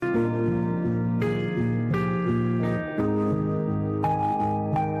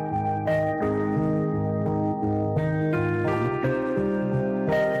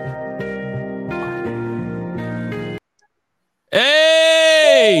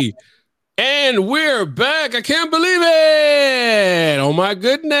Hey, and we're back. I can't believe it. Oh my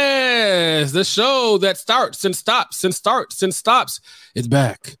goodness. The show that starts and stops and starts and stops. It's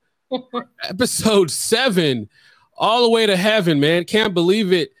back. Episode 7. All the way to heaven, man. Can't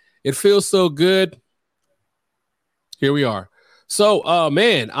believe it. It feels so good. Here we are. So,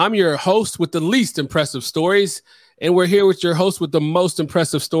 man, I'm your host with the least impressive stories, and we're here with your host with the most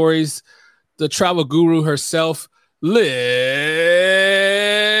impressive stories, the travel guru herself, Liz.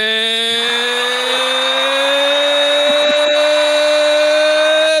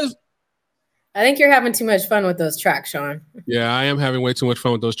 I think you're having too much fun with those tracks, Sean. Yeah, I am having way too much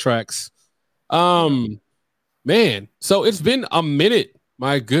fun with those tracks. Man, so it's been a minute,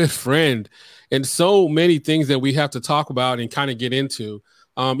 my good friend, and so many things that we have to talk about and kind of get into.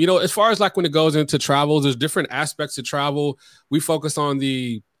 As far as like when it goes into travel, there's different aspects of travel. We focus on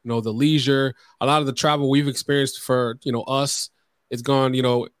the leisure. A lot of the travel we've experienced for, us, it's gone,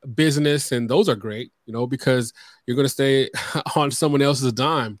 business, and those are great, because you're going to stay on someone else's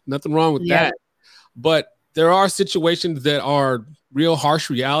dime. Nothing wrong with that. But there are situations that are real harsh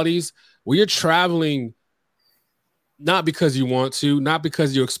realities where you're traveling not because you want to, not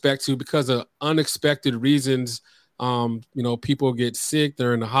because you expect to, because of unexpected reasons. People get sick,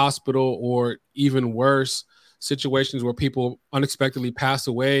 they're in the hospital, or even worse, situations where people unexpectedly pass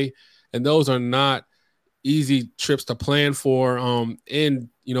away. And those are not easy trips to plan for.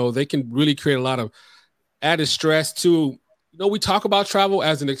 They can really create a lot of added stress too. We talk about travel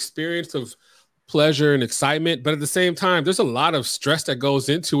as an experience of pleasure and excitement, but at the same time, there's a lot of stress that goes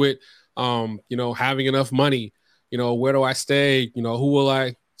into it. Having enough money, where do I stay? Who will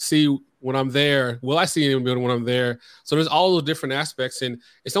I see when I'm there? Will I see anybody when I'm there? So there's all those different aspects, and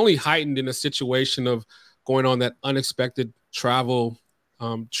it's only heightened in a situation of going on that unexpected travel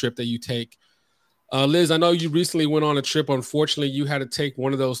trip that you take. Liz, I know you recently went on a trip. Unfortunately, you had to take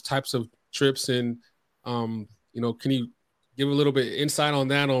one of those types of trips, and can you give a little bit of insight on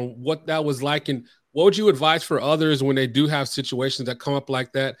that, on what that was like, and what would you advise for others when they do have situations that come up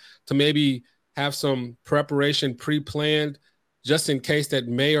like that, to maybe have some preparation pre-planned just in case that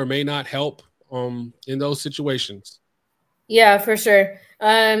may or may not help in those situations? Yeah, for sure.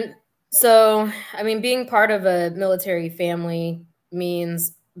 Being part of a military family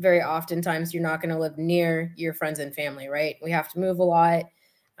means very oftentimes you're not going to live near your friends and family, right? We have to move a lot.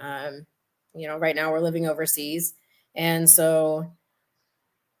 Right now we're living overseas. And so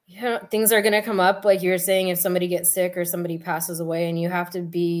things are going to come up, like you were saying, if somebody gets sick or somebody passes away, and you have to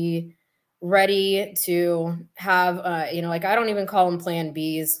be ready to have, I don't even call them plan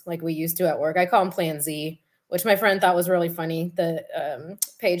Bs like we used to at work. I call them plan Z, which my friend thought was really funny. The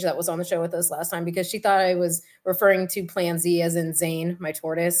Paige that was on the show with us last time, because she thought I was referring to plan Z as in Zane, my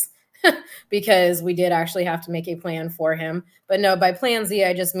tortoise, because we did actually have to make a plan for him. But no, by plan Z,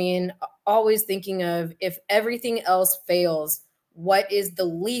 I just mean always thinking of, if everything else fails, what is the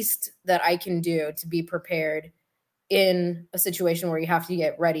least that I can do to be prepared in a situation where you have to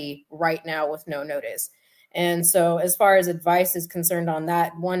get ready right now with no notice. And so as far as advice is concerned on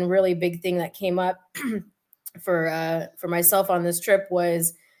that, one really big thing that came up for myself on this trip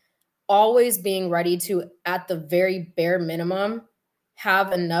was always being ready to, at the very bare minimum,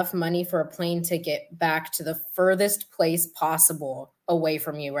 have enough money for a plane ticket back to the furthest place possible away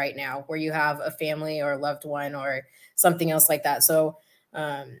from you right now, where you have a family or a loved one or something else like that. So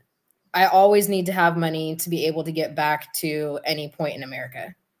I always need to have money to be able to get back to any point in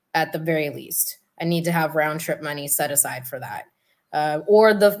America, at the very least. I need to have round trip money set aside for that,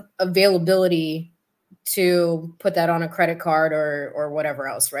 or the availability to put that on a credit card or whatever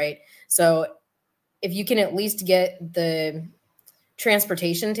else, right? So if you can at least get the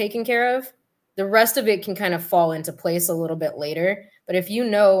transportation taken care of, the rest of it can kind of fall into place a little bit later. But if you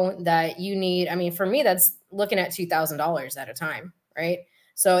know that you need, for me, that's looking at $2,000 at a time, right?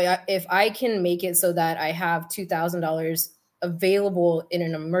 So if I can make it so that I have $2,000 available in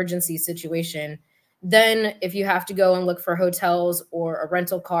an emergency situation, then if you have to go and look for hotels or a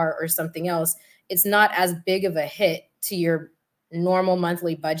rental car or something else, it's not as big of a hit to your normal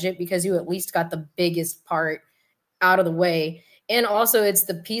monthly budget, because you at least got the biggest part out of the way. And also it's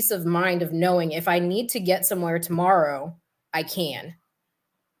the peace of mind of knowing if I need to get somewhere tomorrow, I can.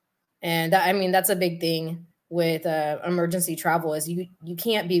 And that's a big thing with emergency travel, is you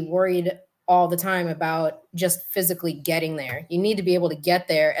can't be worried all the time about just physically getting there. You need to be able to get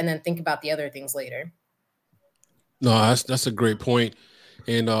there and then think about the other things later. No, that's a great point.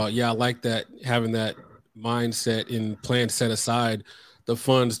 And I like that, having that mindset and plan set aside the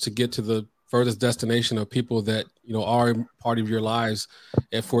funds to get to the furthest destination of people that are part of your lives.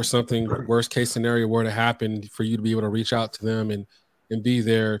 And for something worst case scenario were to happen, for you to be able to reach out to them and and be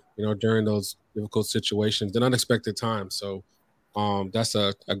there, during those difficult situations and unexpected times. So that's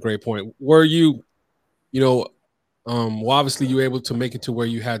a great point. Were you, you know, well, obviously you were able to make it to where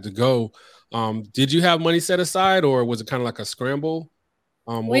you had to go. Did you have money set aside, or was it kind of like a scramble?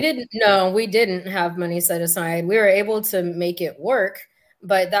 We didn't, no, we didn't have money set aside. We were able to make it work,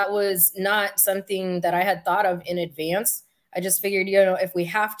 but that was not something that I had thought of in advance. I just figured, if we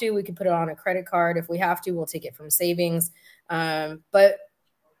have to, we could put it on a credit card. If we have to, we'll take it from savings. But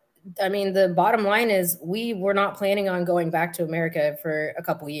I mean, the bottom line is we were not planning on going back to America for a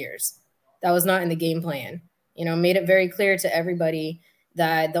couple years. That was not in the game plan. Made it very clear to everybody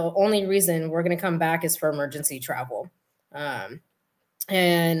that the only reason we're going to come back is for emergency travel.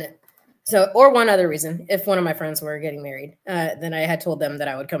 And so, or one other reason, if one of my friends were getting married, then I had told them that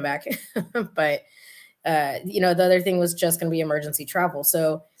I would come back. But, the other thing was just going to be emergency travel.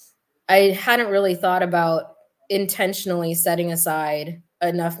 So I hadn't really thought about intentionally setting aside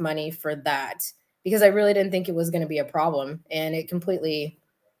enough money for that because I really didn't think it was going to be a problem, and it completely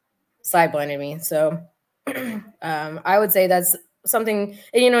sideblinded me. So I would say that's something,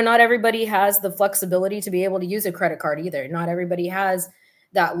 not everybody has the flexibility to be able to use a credit card either. Not everybody has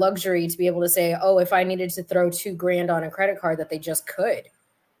that luxury to be able to say, oh, if I needed to throw $2,000 on a credit card, that they just could,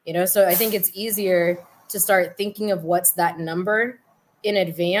 so I think it's easier to start thinking of what's that number in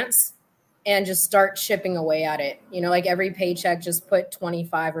advance and just start chipping away at it. Like every paycheck, just put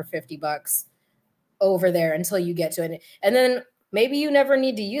 25 or $50 over there until you get to it. And then maybe you never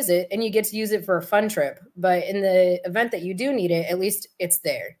need to use it and you get to use it for a fun trip. But in the event that you do need it, at least it's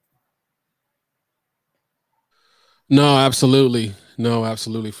there. No, absolutely. No,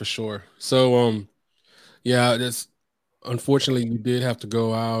 absolutely, for sure. So, yeah, that's unfortunately you did have to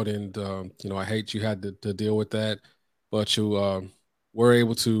go out, and I hate you had to deal with that, but you were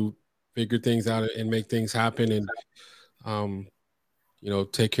able to figure things out and make things happen, and um,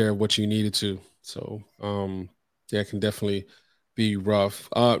 take care of what you needed to. So, yeah, it can definitely be rough.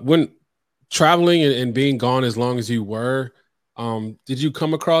 When traveling and being gone as long as you were, did you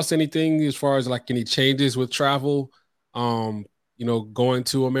come across anything as far as like any changes with travel? Going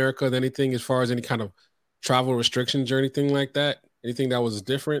to America, anything as far as any kind of travel restrictions or anything like that? Anything that was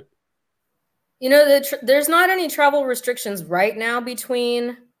different? There's not any travel restrictions right now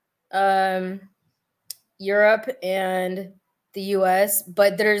between Europe and the US,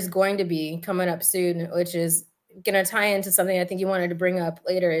 but there's going to be coming up soon, which is going to tie into something I think you wanted to bring up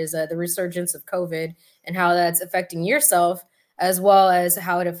later, is the resurgence of COVID and how that's affecting yourself as well as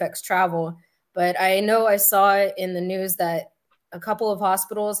how it affects travel. But I know I saw it in the news that a couple of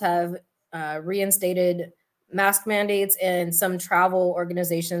hospitals have reinstated mask mandates, and some travel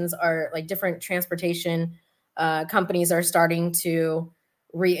organizations are like different transportation companies are starting to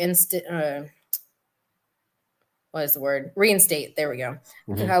reinstate. What is the word? Reinstate. There we go.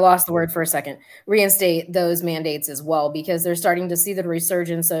 Mm-hmm. I lost the word for a second. Reinstate those mandates as well, because they're starting to see the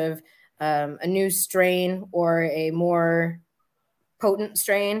resurgence of a new strain or a more potent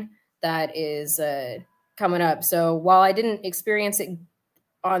strain that is coming up. So while I didn't experience it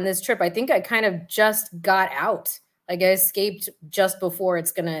on this trip, I think I kind of just got out. Like I escaped just before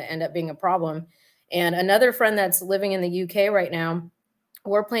it's going to end up being a problem. And another friend that's living in the UK right now,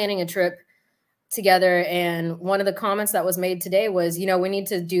 we're planning a trip together. And one of the comments that was made today was, we need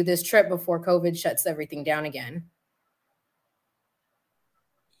to do this trip before COVID shuts everything down again.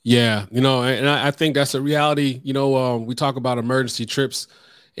 Yeah, and I think that's a reality. We talk about emergency trips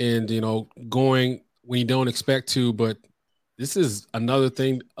and, going when you don't expect to, but this is another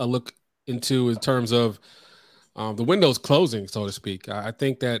thing I look into in terms of the windows closing, so to speak. I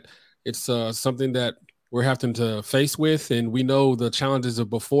think that it's something that we're having to face with, and we know the challenges of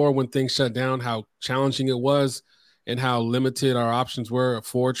before when things shut down, how challenging it was and how limited our options were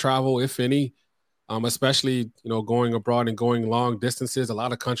for travel, if any. Especially, going abroad and going long distances. A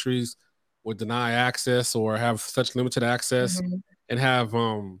lot of countries would deny access or have such limited access, mm-hmm. and have,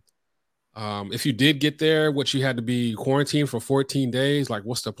 if you did get there, what you had to be quarantined for 14 days. Like,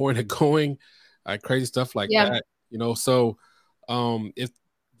 what's the point of going? Like crazy stuff like that, So if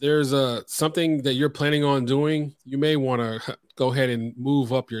there's something that you're planning on doing, you may want to go ahead and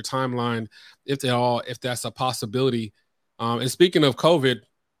move up your timeline if that's a possibility. And speaking of COVID,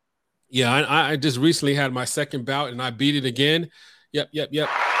 yeah, I just recently had my second bout and I beat it again. Yep.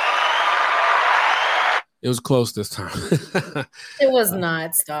 It was close this time. It was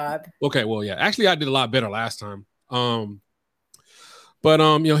not. Stop. Okay, well, yeah. Actually, I did a lot better last time. But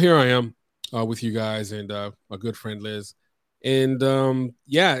here I am with you guys and my good friend Liz. And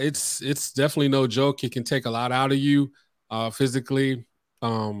yeah, it's definitely no joke. It can take a lot out of you physically,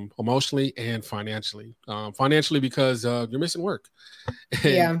 emotionally and financially. Financially because you're missing work,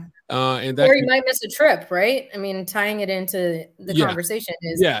 and Yeah. and that Or can, you might miss a trip, right? I mean, tying it into the yeah, conversation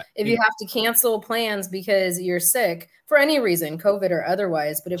is yeah, if you have to cancel plans because you're sick for any reason, COVID or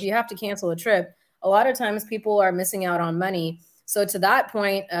otherwise, but if you have to cancel a trip, a lot of times people are missing out on money. So to that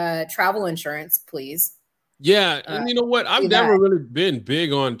point, travel insurance, please. yeah. Uh, And you know what? I've do that. never really been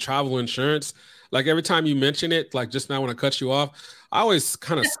big on travel insurance. Like every time you mention it, like just now when I cut you off, I always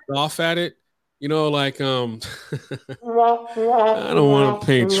kind of scoff at it. You know, like I don't want to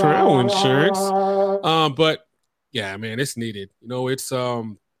pay travel insurance. But yeah, man, it's needed. You know, it's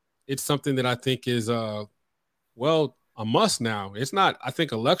something that I think is well, a must now. It's not, I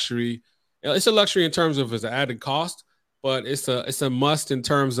think, a luxury. It's a luxury in terms of its added cost, but it's a must in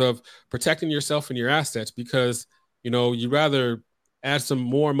terms of protecting yourself and your assets because you rather add some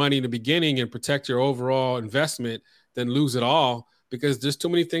more money in the beginning and protect your overall investment than lose it all because there's too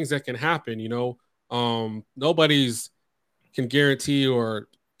many things that can happen. Nobody's can guarantee or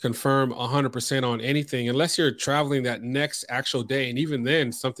confirm 100% on anything unless you're traveling that next actual day, and even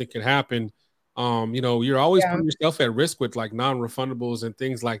then something can happen. You're always Yeah. putting yourself at risk with like non-refundables and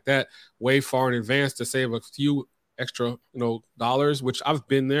things like that way far in advance to save a few extra dollars, which I've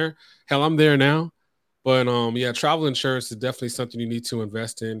been there. Hell, I'm there now. But yeah, travel insurance is definitely something you need to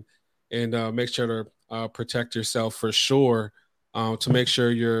invest in and make sure to protect yourself for sure, to make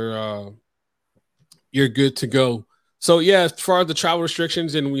sure you're good to go. So yeah, as far as the travel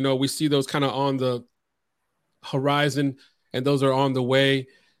restrictions, and we see those kind of on the horizon, and those are on the way.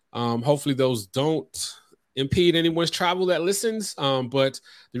 Hopefully, those don't impede anyone's travel that listens. But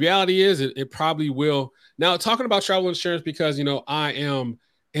the reality is, it probably will. Now, talking about travel insurance, because I am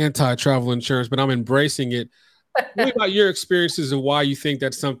anti-travel insurance, but I'm embracing it. Tell me about your experiences and why you think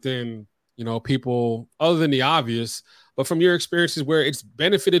that's something people, other than the obvious, but from your experiences where it's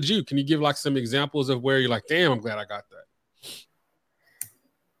benefited you. Can you give like some examples of where you're like, damn, I'm glad I got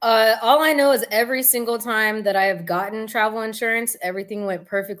that? All I know is every single time that I have gotten travel insurance, everything went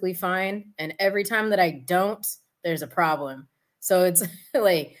perfectly fine. And every time that I don't, there's a problem. So it's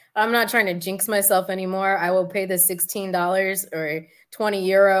like, I'm not trying to jinx myself anymore. I will pay the $16 or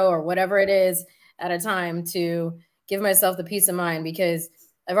 €20 or whatever it is at a time to give myself the peace of mind because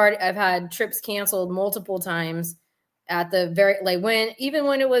I've had trips canceled multiple times at the very like even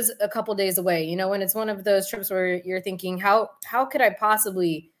when it was a couple days away, when it's one of those trips where you're thinking, how could I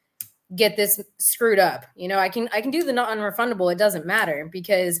possibly get this screwed up? I can do the non-refundable. It doesn't matter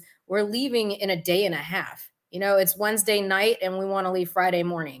because we're leaving in a day and a half. It's Wednesday night and we want to leave Friday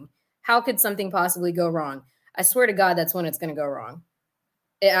morning. How could something possibly go wrong? I swear to God, that's when it's going to go wrong.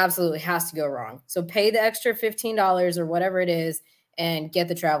 It absolutely has to go wrong. So pay the extra $15 or whatever it is and get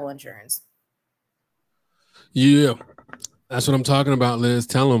the travel insurance. Yeah, that's what I'm talking about, Liz.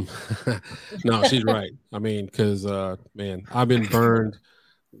 Tell them. No, she's right. I mean, because man, I've been burned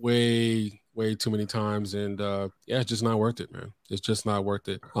way, way too many times, and yeah, it's just not worth it, man. It's just not worth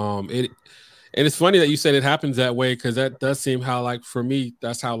it. And it's funny that you said it happens that way because that does seem how, like, for me,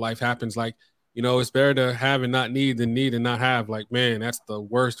 that's how life happens. Like, it's better to have and not need than need and not have. Like, man, that's the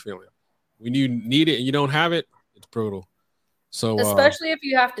worst feeling. When you need it and you don't have it, it's brutal. So, Especially if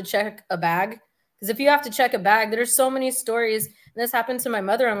you have to check a bag. Because if you have to check a bag, there's so many stories. And this happened to my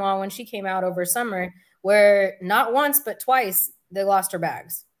mother-in-law when she came out over summer, where not once but twice they lost her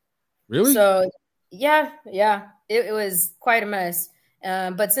bags. really? So yeah, it was quite a mess.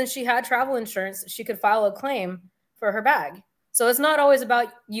 But since she had travel insurance, she could file a claim for her bag. So it's not always about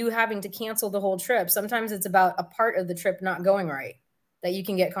you having to cancel the whole trip. Sometimes it's about a part of the trip not going right that you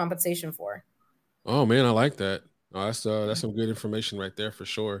can get compensation for. Oh man, I like that. Oh, that's some good information right there for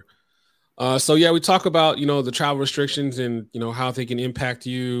sure. So yeah, we talk about the travel restrictions and how they can impact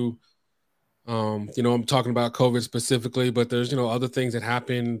you. I'm talking about COVID specifically, but there's other things that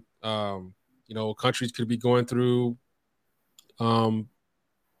happen. Countries could be going through um,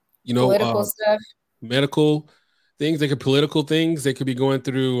 you know Political uh, stuff. medical things. They could political things. They could be going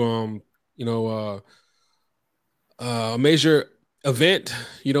through you know a major event.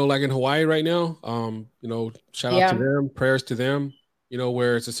 Like in Hawaii right now. Shout out to Yeah. them. Prayers to them.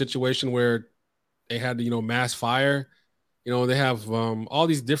 Where it's a situation where they had mass fire. They have all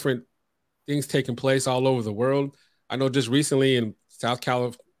these different things taking place all over the world. I know just recently in South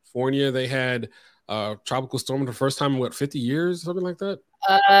California they had tropical storm for the first time in 50 years, something like that.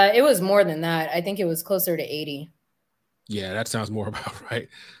 It was more than that. I think it was closer to 80. Yeah, that sounds more about right.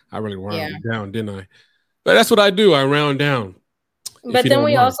 I really Yeah. rounded down, didn't I? But that's what I do. I round down, if But you then don't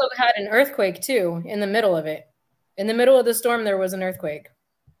we mind. also had an earthquake too in the middle of it. In the middle of the storm, there was an earthquake.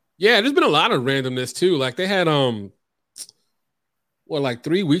 Yeah, there's been a lot of randomness too. Like they had well, like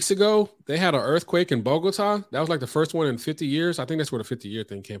 3 weeks ago, they had an earthquake in Bogota. That was like the first one in 50 years. I think that's where the 50-year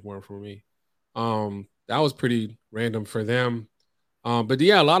thing came from for me. That was pretty random for them. But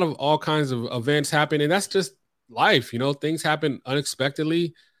yeah, a lot of all kinds of events happen, and that's just life. Things happen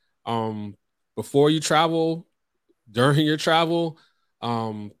unexpectedly. Before you travel, during your travel,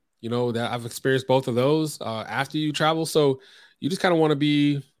 that I've experienced both of those after you travel. So you just kind of want to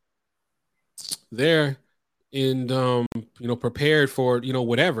be there and prepared for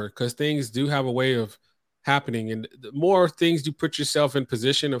whatever, because things do have a way of happening, and the more things you put yourself in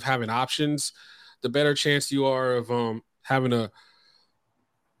position of having options, the better chance you are of having a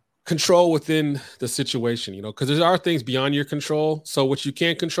control within the situation, because there are things beyond your control. So what you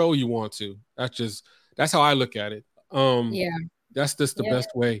can't control, you want to. That's how I look at it. Yeah. That's just the best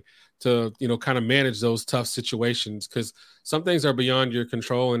way to kind of manage those tough situations, because some things are beyond your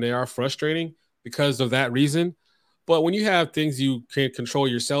control and they are frustrating because of that reason. But when you have things you can't control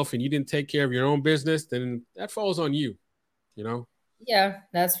yourself and you didn't take care of your own business, then that falls on you. Yeah,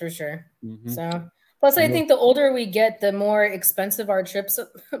 that's for sure. Mm-hmm. So plus, I think the older we get, the more expensive our trips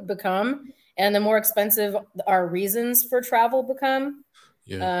become, and the more expensive our reasons for travel become.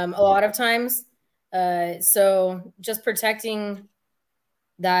 Yeah. A lot of times. So just protecting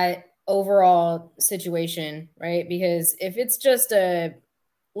that overall situation, right? Because if it's just a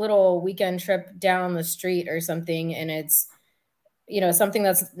little weekend trip down the street or something, and it's something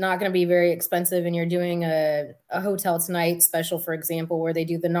that's not going to be very expensive, and you're doing a hotel tonight special, for example, where they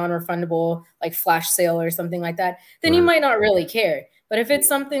do the non-refundable like flash sale or something like that, then you might not really care. But if it's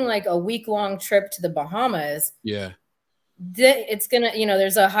something like a week-long trip to the Bahamas, it's gonna,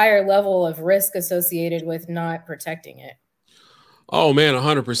 there's a higher level of risk associated with not protecting it. Oh man,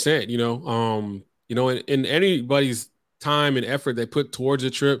 100%. In anybody's time and effort they put towards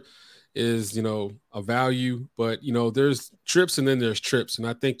a trip is a value, but there's trips and then there's trips, and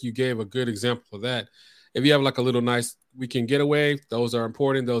I think you gave a good example of that. If you have like a little nice weekend getaway, those are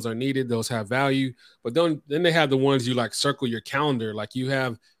important, those are needed, those have value. But then they have the ones you like circle your calendar, like you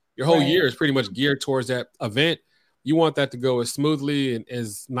have your whole year is pretty much geared towards that event. You want that to go as smoothly and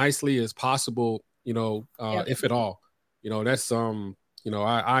as nicely as possible, if at all. That's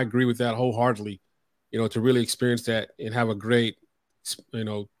I agree with that wholeheartedly. To really experience that and have a great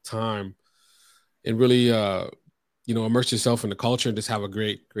time and really immerse yourself in the culture and just have a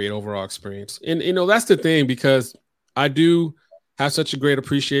great overall experience. And that's the thing, because I do have such a great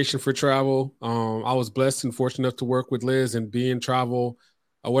appreciation for travel. I was blessed and fortunate enough to work with Liz and be in travel.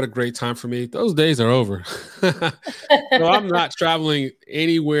 What a great time for me. Those days are over. So I'm not traveling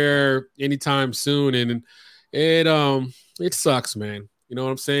anywhere anytime soon, and it sucks, man. You know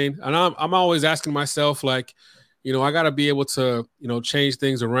what I'm saying? And I'm always asking myself, like, I got to be able to, change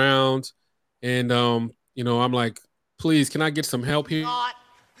things around. And, I'm like, please, can I get some help here? God,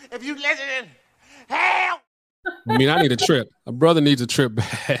 if you listen, help! I mean, I need a trip. A brother needs a trip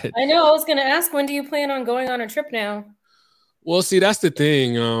bad. I know. I was going to ask, when do you plan on going on a trip now? Well, see, that's the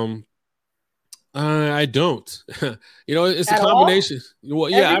thing. I don't. It's At a combination. All? Well,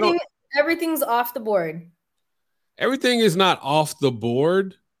 yeah, Everything's off the board. Everything is not off the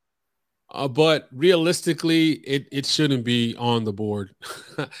board. But realistically, it shouldn't be on the board.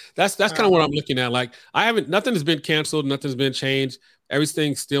 That's kind of what I'm looking at. Like, nothing has been canceled, nothing's been changed.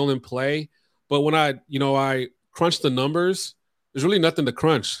 Everything's still in play. But when I crunch the numbers, there's really nothing to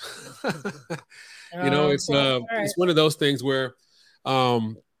crunch. It's one of those things where,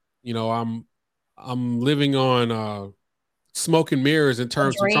 I'm living on smoke and mirrors in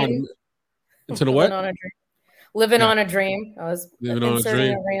terms of trying into the what? Living on a dream. I was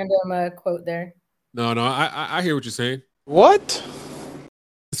inserting a random quote there. No, I hear what you're saying. What?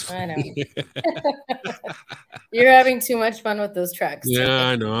 I know. You're having too much fun with those tracks. Yeah,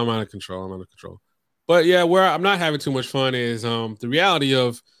 I know. I'm out of control. But yeah, where I'm not having too much fun is the reality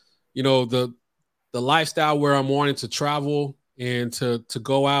of, the lifestyle where I'm wanting to travel and to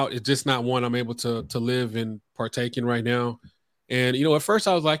go out is just not one I'm able to live and partake in right now. And at first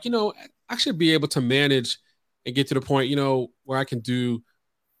I was like, I should be able to manage and get to the point, where I can do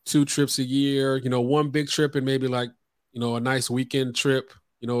 2 trips a year, one big trip and maybe like, a nice weekend trip,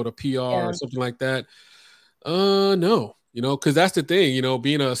 to PR or something like that. No, because that's the thing,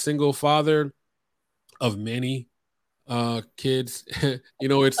 being a single father of many kids,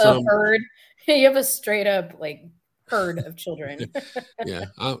 it's a herd. You have a straight up like herd of children. Yeah,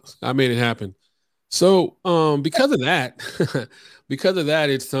 I made it happen. So because of that,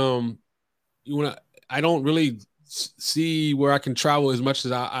 it's I don't really see where I can travel as much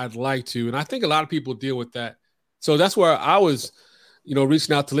as I'd like to. And I think a lot of people deal with that. So that's where I was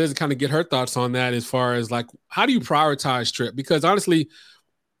reaching out to Liz and kind of get her thoughts on that as far as like, how do you prioritize trip? Because honestly,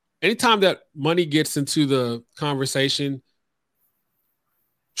 anytime that money gets into the conversation,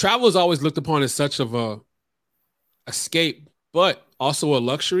 travel is always looked upon as such of a escape, but also a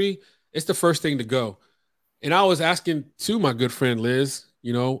luxury. It's the first thing to go. And I was asking to my good friend Liz,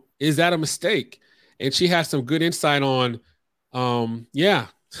 is that a mistake? And she has some good insight on, yeah.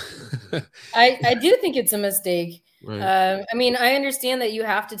 I do think it's a mistake. Right. I mean, I understand that you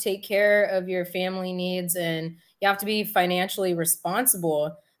have to take care of your family needs and you have to be financially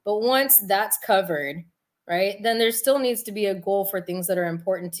responsible. But once that's covered, right, then there still needs to be a goal for things that are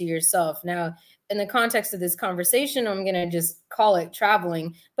important to yourself. Now, in the context of this conversation, I'm going to just call it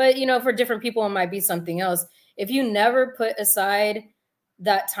traveling. But, for different people, it might be something else. If you never put aside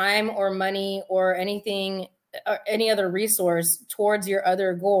that time or money or anything, or any other resource towards your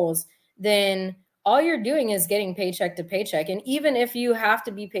other goals, then all you're doing is getting paycheck to paycheck. And even if you have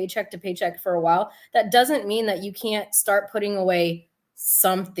to be paycheck to paycheck for a while, that doesn't mean that you can't start putting away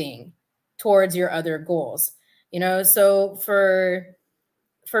something towards your other goals. So for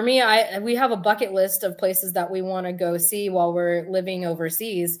me, we have a bucket list of places that we want to go see while we're living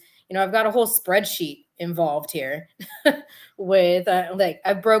overseas. I've got a whole spreadsheet involved here with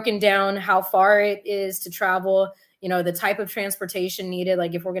I've broken down how far it is to travel, the type of transportation needed,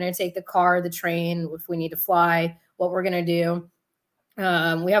 like if we're going to take the car, the train, if we need to fly, what we're going to do.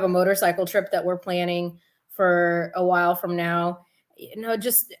 We have a motorcycle trip that we're planning for a while from now.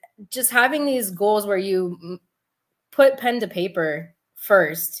 Just having these goals where you put pen to paper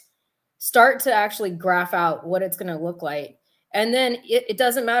first, start to actually graph out what it's going to look like. And then it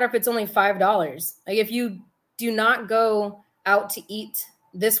doesn't matter if it's only $5. Like if you do not go out to eat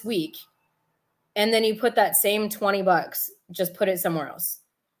this week, and then you put that same $20, just put it somewhere else.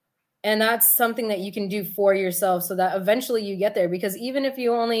 And that's something that you can do for yourself so that eventually you get there. Because even if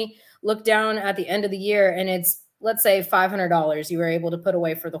you only look down at the end of the year and it's, let's say $500 you were able to put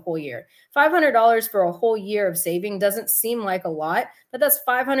away for the whole year. $500 for a whole year of saving doesn't seem like a lot, but that's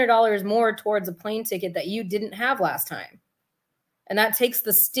 $500 more towards a plane ticket that you didn't have last time. And that takes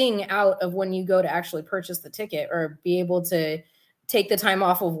the sting out of when you go to actually purchase the ticket or be able to take the time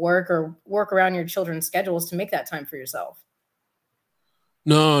off of work or work around your children's schedules to make that time for yourself.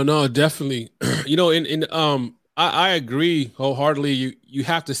 No, definitely. I agree wholeheartedly. You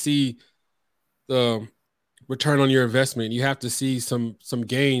have to see the return on your investment. You have to see some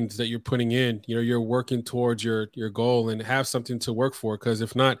gains that you're putting in. You're working towards your goal and have something to work for. Because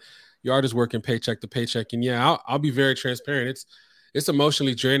if not, you are just working paycheck to paycheck. And yeah, I'll be very transparent. It's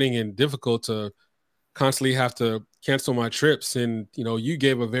emotionally draining and difficult to constantly have to cancel my trips. And, you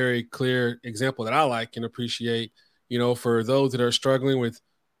gave a very clear example that I like and appreciate, for those that are struggling with,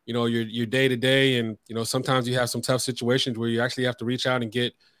 your day to day. And, sometimes you have some tough situations where you actually have to reach out and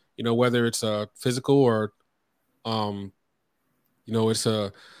get, whether it's a physical or, it's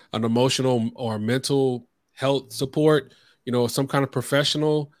an emotional or mental health support, some kind of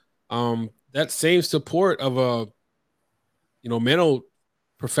professional, that same support of a, mental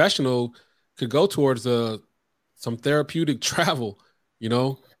professional could go towards some therapeutic travel.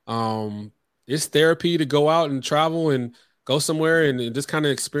 It's therapy to go out and travel and go somewhere and just kind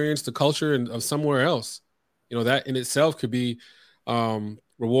of experience the culture of somewhere else. That in itself could be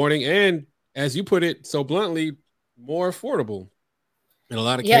rewarding and, as you put it so bluntly, more affordable in a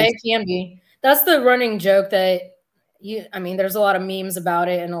lot of cases. Yeah, it can be. That's the running joke that there's a lot of memes about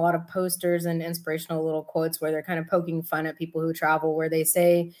it and a lot of posters and inspirational little quotes where they're kind of poking fun at people who travel, where they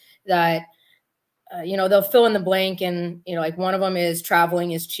say that, they'll fill in the blank. And, like one of them is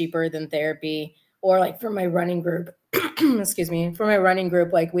traveling is cheaper than therapy. Or like for my running group,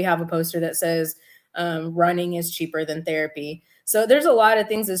 like we have a poster that says running is cheaper than therapy. So there's a lot of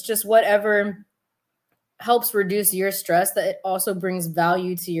things. It's just whatever helps reduce your stress that it also brings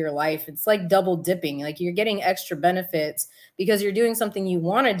value to your life. It's like double dipping. Like you're getting extra benefits because you're doing something you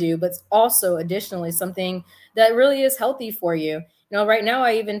want to do, but it's also additionally something that really is healthy for you. Right now,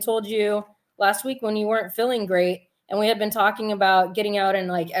 I even told you last week when you weren't feeling great and we had been talking about getting out and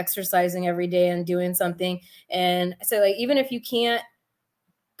like exercising every day and doing something. And I said, like, even if you can't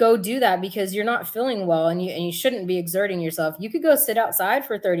go do that because you're not feeling well and you shouldn't be exerting yourself, you could go sit outside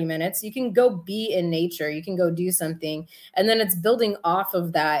for 30 minutes. You can go be in nature. You can go do something. And then it's building off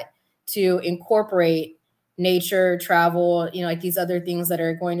of that to incorporate nature, travel, like these other things that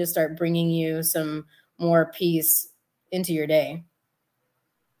are going to start bringing you some more peace into your day.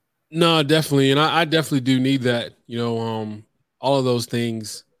 No, definitely. And I definitely do need that, all of those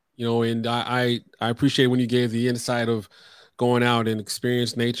things, and I appreciate when you gave the insight of going out and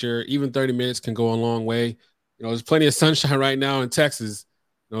experience nature. Even 30 minutes can go a long way. there's plenty of sunshine right now in Texas.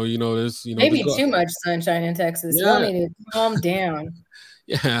 There's maybe too much sunshine in Texas. Yeah. Y'all need to calm down.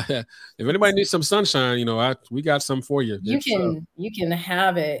 Yeah. If anybody needs some sunshine, we got some for you. You can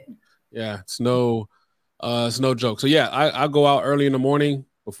have it. Yeah, it's no joke. So yeah, I go out early in the morning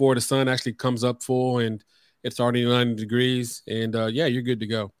before the sun actually comes up full and it's already 90 degrees. And yeah, you're good to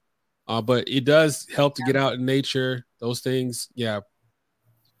go. But it does help to get out in nature. Those things, yeah.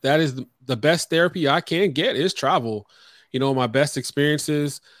 That is the best therapy I can get is travel. My best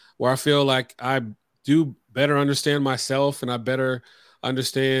experiences where I feel like I do better understand myself and I better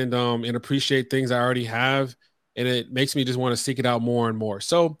understand and appreciate things I already have. And it makes me just want to seek it out more and more.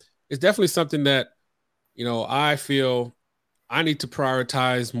 So it's definitely something that, I feel I need to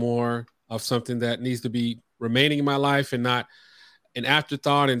prioritize more of something that needs to be remaining in my life and not an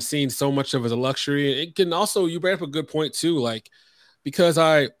afterthought and seeing so much of it as a luxury. It can also, you bring up a good point too, like, because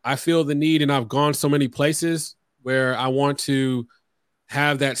I feel the need and I've gone so many places where I want to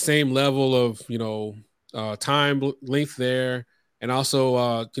have that same level of, time length there and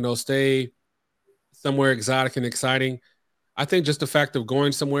also, stay somewhere exotic and exciting. I think just the fact of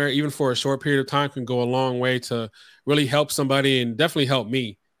going somewhere, even for a short period of time, can go a long way to really help somebody and definitely help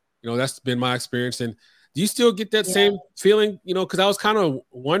me. That's been my experience. And do you still get that same feeling, because I was kind of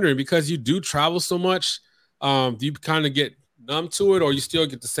wondering, because you do travel so much, do you kind of get numb to it, or you still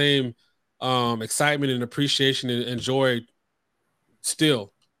get the same excitement and appreciation and joy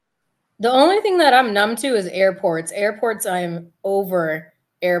still? The only thing that I'm numb to is airports. I'm over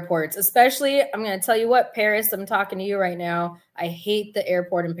airports, especially, I'm going to tell you what, Paris, I'm talking to you right now. I hate the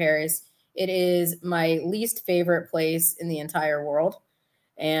airport in Paris. It is my least favorite place in the entire world.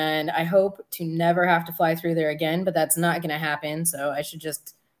 And I hope to never have to fly through there again, but that's not going to happen. So I should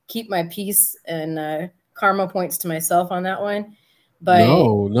just keep my peace and karma points to myself on that one. But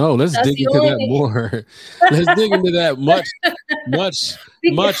no, let's dig into that more. Let's dig into that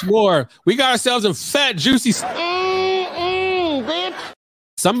much more. We got ourselves a fat, juicy.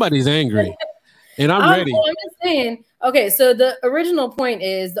 Somebody's angry, and I'm ready. I'm just saying. Okay, so the original point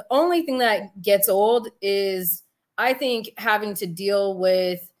is the only thing that gets old is, I think, having to deal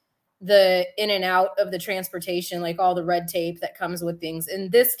with the in and out of the transportation, like all the red tape that comes with things. In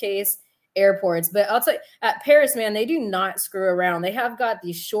this case, airports. But I'll tell you, at Paris, man, they do not screw around. They have got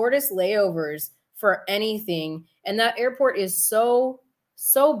the shortest layovers for anything. And that airport is so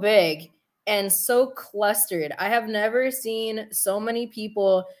big and so clustered. I have never seen so many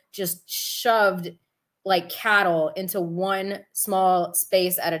people just shoved like cattle into one small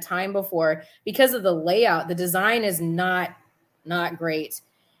space at a time before, because of the layout. The design is not great.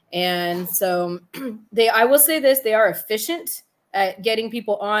 And so I will say this, they are efficient at getting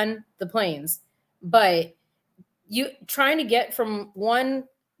people on the planes, but you trying to get from one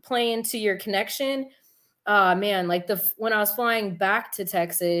plane to your connection, man, like when I was flying back to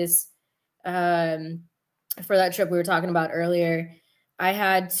Texas, for that trip we were talking about earlier, I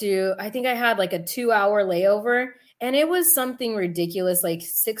think I had like a 2-hour layover, and it was something ridiculous, like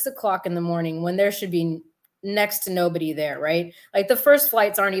 6:00 in the morning when there should be next to nobody there, right? Like the first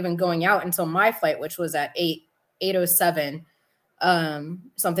flights aren't even going out until my flight, which was at 8:07,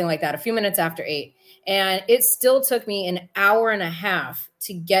 something like that, a few minutes after 8. And it still took me an hour and a half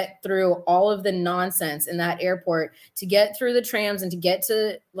to get through all of the nonsense in that airport, to get through the trams and to get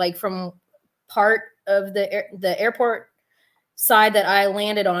to like from part of the airport side that I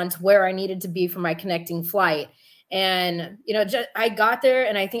landed on to where I needed to be for my connecting flight. And, I got there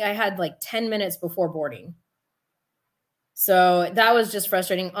and I think I had like 10 minutes before boarding. So that was just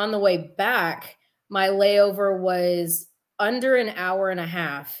frustrating. On the way back, my layover was under an hour and a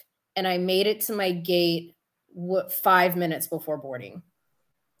half, and I made it to my gate 5 minutes before boarding.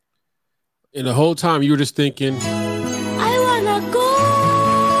 And the whole time you were just thinking, I want to go.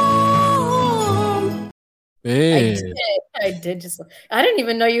 Man. I did I didn't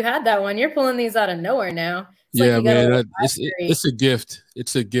even know you had that one. You're pulling these out of nowhere now. Yeah, like man, it's a gift.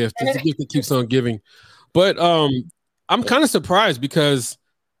 It's a gift. It's a gift that keeps on giving. But I'm kind of surprised because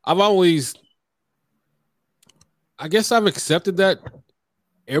I guess I've accepted that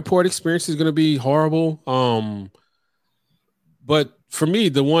airport experience is going to be horrible. But for me,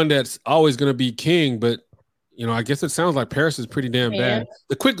 the one that's always going to be king, but I guess it sounds like Paris is pretty damn bad.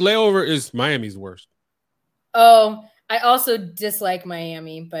 The quick layover is Miami's worst. Oh, I also dislike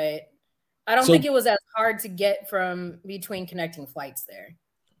Miami, but I don't think it was as hard to get from between connecting flights there.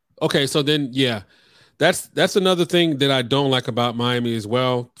 Okay, so then, yeah, that's another thing that I don't like about Miami as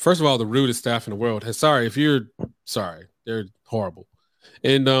well. First of all, the rudest staff in the world. They're horrible,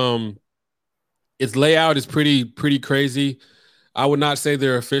 and its layout is pretty crazy. I would not say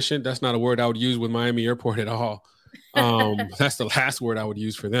they're efficient. That's not a word I would use with Miami Airport at all. That's the last word I would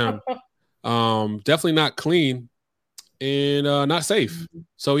use for them. Definitely not clean and not safe.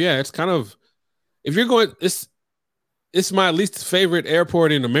 So yeah, it's kind of, if you're going, it's my least favorite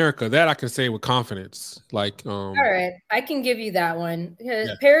airport in America. That I can say with confidence. Like, all right, I can give you that one.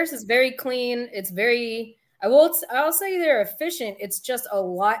 Yeah. Paris is very clean. It's very, I'll say they're efficient. It's just a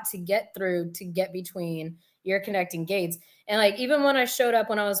lot to get through to get between your connecting gates. And like, even when I showed up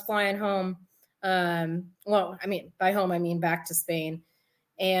when I was flying home, well, I mean, by home, I mean back to Spain.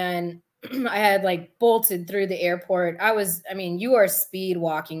 And I had like bolted through the airport. You are speed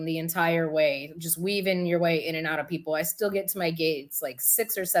walking the entire way, just weaving your way in and out of people. I still get to my gates like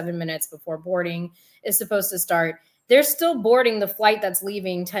 6 or 7 minutes before boarding is supposed to start. They're still boarding the flight that's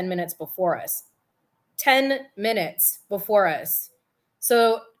leaving 10 minutes before us. 10 minutes before us.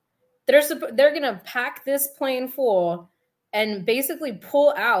 So they're going to pack this plane full and basically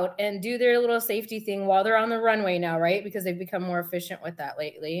pull out and do their little safety thing while they're on the runway now, right? Because they've become more efficient with that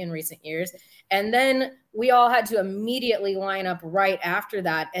lately in recent years. And then we all had to immediately line up right after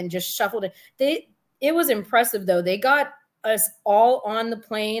that and just shuffled it. It was impressive, though. They got us all on the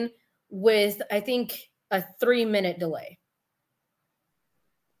plane with, I think, a 3-minute delay.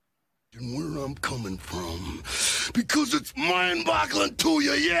 And where I'm coming from, because it's mind-boggling to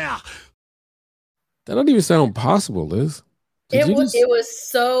you, yeah. That don't even sound possible, Liz. It was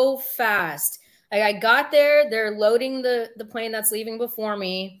so fast. Like, I got there, they're loading the plane that's leaving before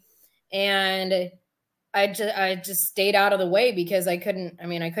me, and I just stayed out of the way because I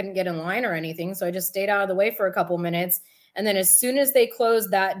couldn't get in line or anything. So I just stayed out of the way for a couple minutes. And then as soon as they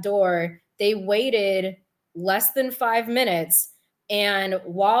closed that door, they waited less than 5 minutes. And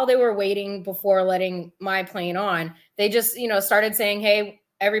while they were waiting before letting my plane on, they just, started saying, hey,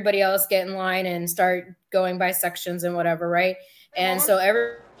 everybody else get in line and start going by sections and whatever, right? Hey, and so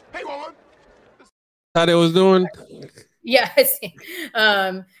Hey, woman. How they was doing? Yes.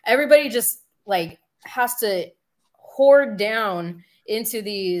 Everybody just like has to hoard down into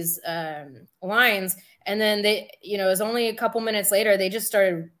these lines. And then they, it was only a couple minutes later, they just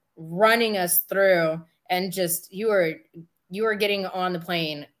started running us through and just, you were getting on the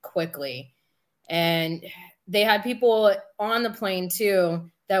plane quickly. And they had people on the plane too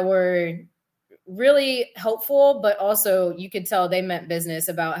that were really helpful, but also you could tell they meant business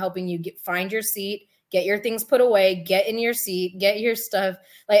about helping you find your seat, get your things put away, get in your seat, get your stuff.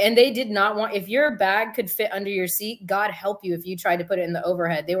 And they did not want, if your bag could fit under your seat, God help you if you tried to put it in the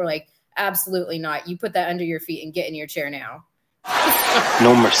overhead. They were like, absolutely not. You put that under your feet and get in your chair now.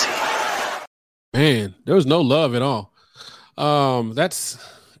 No mercy. Man, there was no love at all. That's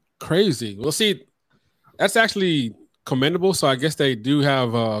crazy. Well, see, that's actually commendable. So I guess they do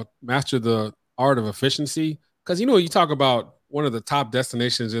have mastered the art of efficiency, because you talk about one of the top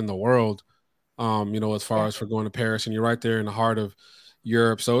destinations in the world, as far as for going to Paris, and you're right there in the heart of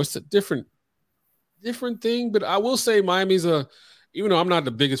Europe. So it's a different thing. But I will say Miami's even though I'm not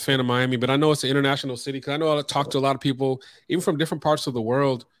the biggest fan of Miami, but I know it's an international city, because I know I talk to a lot of people, even from different parts of the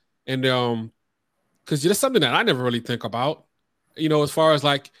world. And because that's something that I never really think about, as far as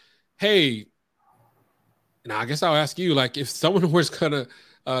like, hey, now I guess I'll ask you, like, if someone was going to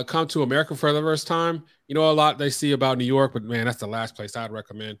come to America for the first time, a lot they see about New York, but man, that's the last place I'd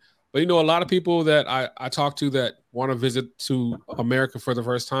recommend. But, a lot of people that I talk to that want to visit to America for the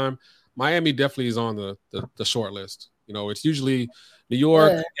first time, Miami definitely is on the short list. It's usually New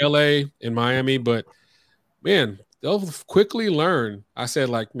York, LA, and Miami, but man, they'll quickly learn. I said,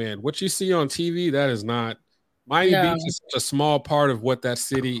 like, man, what you see on TV, that is not Miami Beach is such a small part of what that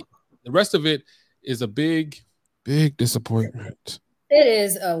city, the rest of it is a big disappointment. It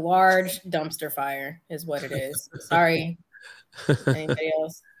is a large dumpster fire is what it is. Sorry. Anybody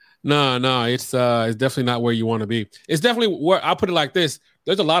else? No, it's definitely not where you want to be. It's definitely where, I'll put it like this.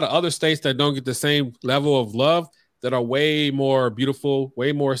 There's a lot of other states that don't get the same level of love, that are way more beautiful,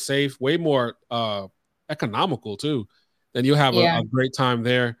 way more safe, way more economical too. Then you'll have a great time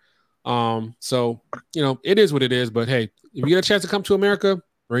there. So, it is what it is, but hey, if you get a chance to come to America,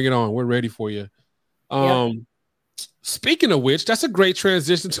 bring it on. We're ready for you. Speaking of which, that's a great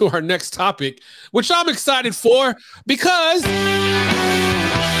transition to our next topic, which I'm excited for, because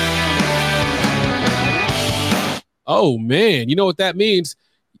oh man, you know what that means?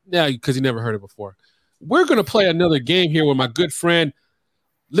 Yeah, because you never heard it before. We're going to play another game here with my good friend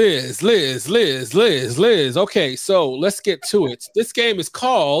Liz. Okay, so let's get to it. This game is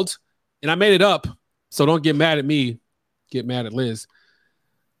called, and I made it up, so don't get mad at me. Get mad at Liz.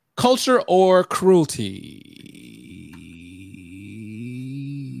 Culture or Cruelty.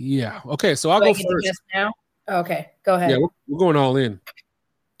 Yeah. Okay, so I'll go first. Now? Okay, go ahead. Yeah, we're going all in.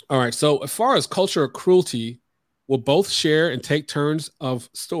 All right. So as far as culture of cruelty, we'll both share and take turns of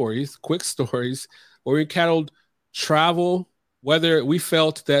stories, quick stories, where we encountered travel, whether we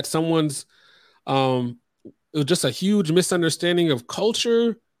felt that someone's it was just a huge misunderstanding of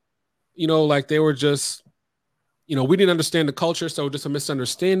culture, like they were just, we didn't understand the culture, so just a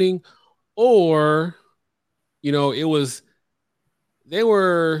misunderstanding, or, it was they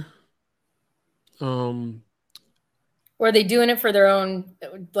were um Were they doing it for their own?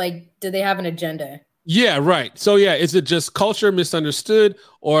 Like, did they have an agenda? yeah, right. So yeah, is it just culture misunderstood,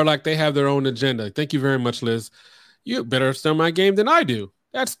 or like they have their own agenda? Thank you very much, Liz. You better understand my game than I do.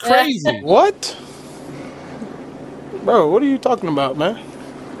 That's crazy. What? Bro, what are you talking about, man?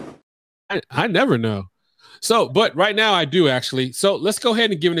 I never know. So, but right now I do actually. So let's go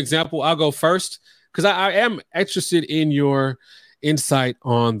ahead and give an example. I'll go first because I am interested in your insight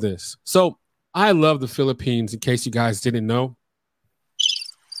on this. So I love the Philippines, in case you guys didn't know.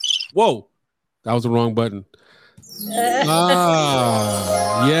 Whoa, that was the wrong button.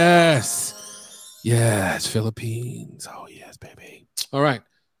 Yes. Yes, Philippines. Oh, yes, baby. All right.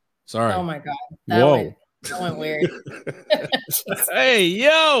 Sorry. Oh my God. That went weird. Hey,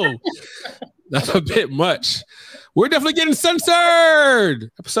 yo. That's a bit much. We're definitely getting censored.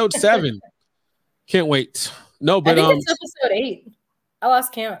 Episode 7. Can't wait. No, but I think it's episode 8. I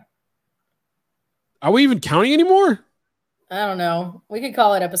lost count. Are we even counting anymore? I don't know. We could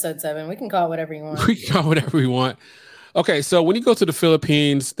call it episode 7. We can call it whatever you want. We can call it whatever we want. Okay, so when you go to the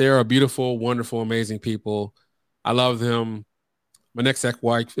Philippines, they are beautiful, wonderful, amazing people. I love them. My next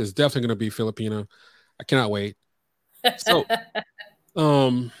ex-wife is definitely going to be Filipino. I cannot wait. So,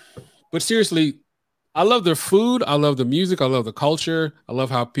 but seriously, I love their food. I love the music. I love the culture. I love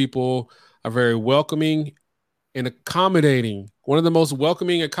how people are very welcoming and accommodating. One of the most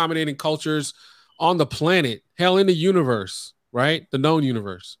welcoming, accommodating cultures on the planet, hell, in the universe, right? The known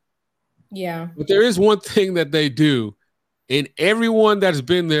universe. Yeah. But there is one thing that they do, and everyone that's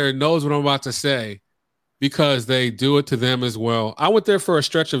been there knows what I'm about to say because they do it to them as well. I went there for a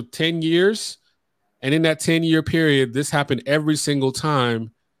stretch of 10 years, and in that 10-year period, this happened every single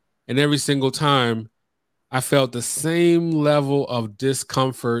time, and every single time I felt the same level of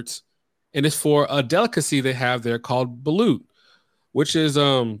discomfort, and it's for a delicacy they have there called balut, which is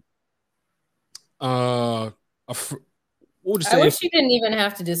what would you say? I wish you didn't even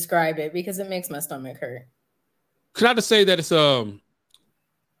have to describe it because it makes my stomach hurt. Could I just say that it's a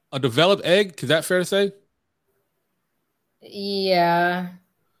developed egg? Is that fair to say? Yeah.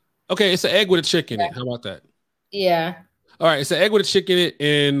 Okay, it's an egg with a chick in it. How about that? Yeah. All right, it's an egg with a chick in it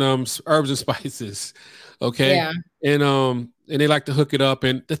and herbs and spices. Okay. Yeah. And they like to hook it up.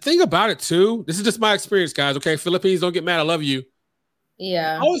 And the thing about it too, this is just my experience, guys. Okay, Philippines, don't get mad. I love you.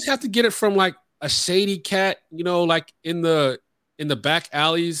 Yeah. I always have to get it from like a shady cat, like in the back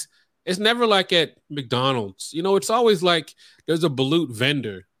alleys. It's never like at McDonald's. It's always like there's a balut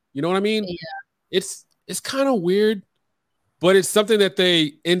vendor. You know what I mean? Yeah. It's kind of weird, but it's something that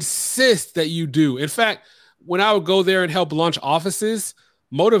they insist that you do. In fact, when I would go there and help launch offices,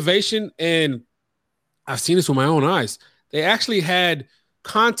 motivation, and I've seen this with my own eyes, they actually had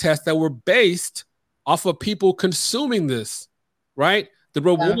contests that were based off of people consuming this, right? The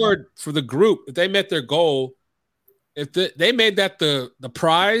reward for the group, if they met their goal, if they made that the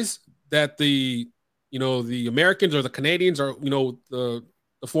prize that the Americans or the Canadians or the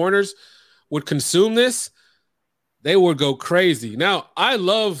foreigners would consume this, they would go crazy. Now, I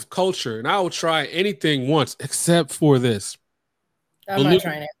love culture and I will try anything once except for this. I'm not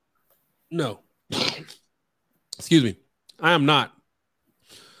trying it. No. Excuse me. I am not.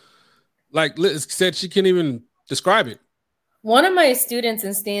 Like Liz said, she can't even describe it. One of my students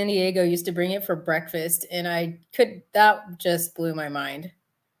in San Diego used to bring it for breakfast, and that just blew my mind.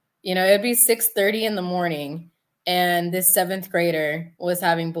 It'd be 6:30 in the morning, and this 7th grader was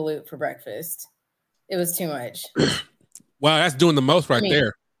having balut for breakfast. It was too much. Wow, that's doing the most right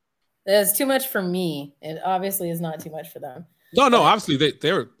there. It's too much for me. It obviously is not too much for them. No, obviously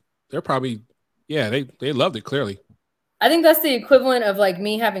they're probably, yeah, they loved it, clearly. I think that's the equivalent of like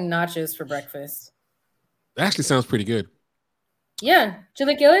me having nachos for breakfast. That actually sounds pretty good. Yeah.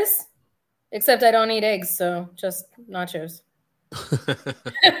 Chilaquiles? Except I don't eat eggs, so just nachos.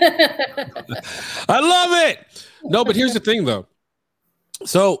 I love it. No, but here's the thing though.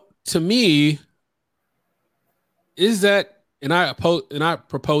 So to me, is that, and I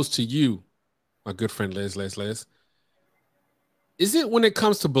propose to you, my good friend Liz, is it when it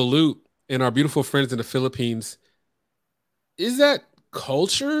comes to balut and our beautiful friends in the Philippines, is that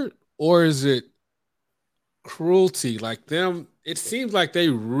culture or is it cruelty? Like them, it seems like they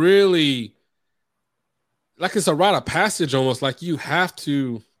really like it's a rite of passage almost. Like you have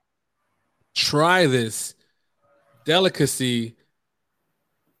to try this delicacy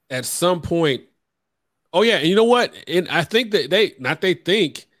at some point. Oh yeah, and you know what? And I think that they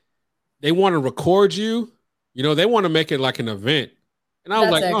want to record you. You know, they want to make it like an event. And I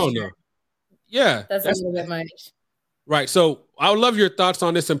was That's like, oh extra. no. Yeah. That's a little bit much. Right. So I would love your thoughts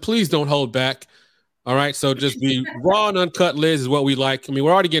on this, and please don't hold back. All right. So just be raw and uncut, Liz, is what we like. I mean,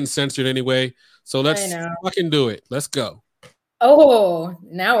 we're already getting censored anyway. So let's fucking do it. Let's go. Oh,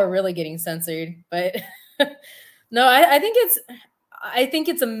 now we're really getting censored. But no, I think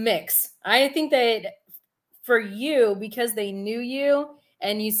it's a mix. I think that for you, because they knew you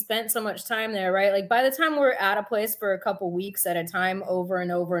and you spent so much time there, right? Like by the time we're at a place for a couple weeks at a time over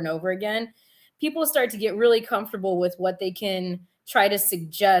and over and over again, people start to get really comfortable with what they can try to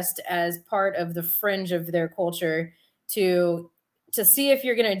suggest as part of the fringe of their culture to see if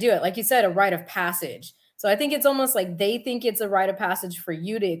you're going to do it. Like you said, a rite of passage. So I think it's almost like they think it's a rite of passage for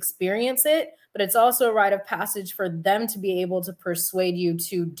you to experience it, but it's also a rite of passage for them to be able to persuade you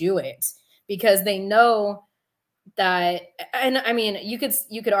to do it, because they know that. And I mean, you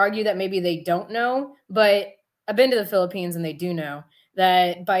could argue that maybe they don't know, but I've been to the Philippines and they do know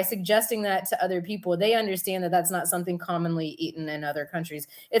that by suggesting that to other people, they understand that that's not something commonly eaten in other countries.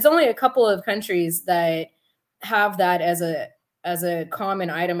 It's only a couple of countries that have that as a common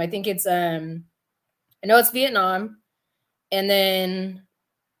item. I think it's I know it's Vietnam, and then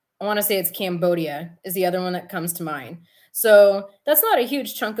I want to say it's Cambodia is the other one that comes to mind. So that's not a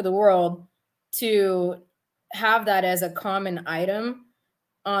huge chunk of the world to have that as a common item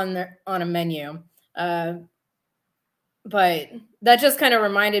on a menu. But that just kind of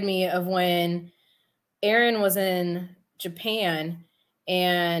reminded me of when Aaron was in Japan,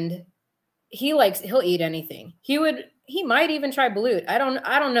 and he'll eat anything. He might even try balut. I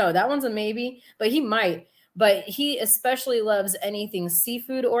don't know. That one's a maybe, but he might. But he especially loves anything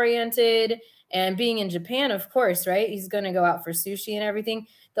seafood oriented. And being in Japan, of course, right? He's going to go out for sushi and everything.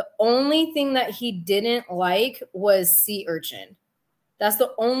 The only thing that he didn't like was sea urchin. That's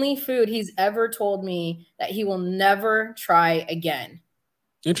the only food he's ever told me that he will never try again.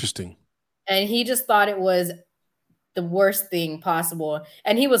 Interesting. And he just thought it was the worst thing possible.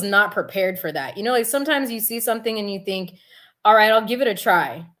 And he was not prepared for that. You know, like sometimes you see something and you think, all right, I'll give it a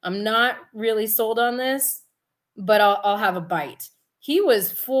try. I'm not really sold on this, but I'll have a bite. He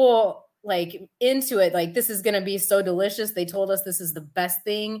was full, like into it. Like, this is going to be so delicious. They told us this is the best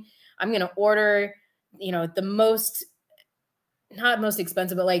thing. I'm going to order, you know, the most, not most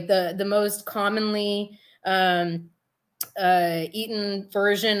expensive, but like the most commonly eaten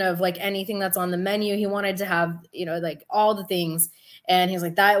version of like anything that's on the menu. He wanted to have, you know, like all the things. And he's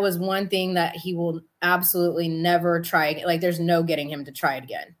like, that was one thing that he will absolutely never try again. Like, there's no getting him to try it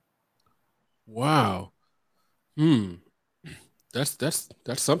again. Wow. That's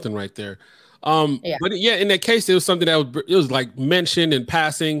something right there. Yeah. But yeah, in that case, it was something that was like mentioned in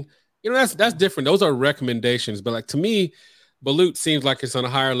passing. You know, that's different. Those are recommendations. But like, to me, balut seems like it's on a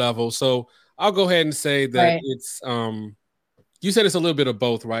higher level. So I'll go ahead and say that it's you said it's a little bit of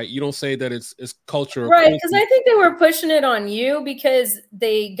both, right? You don't say that it's culture, right? Because I think they were pushing it on you because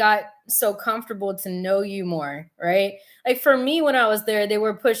they got so comfortable to know you more, right? Like for me, when I was there, they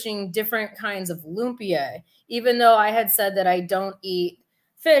were pushing different kinds of lumpia, even though I had said that I don't eat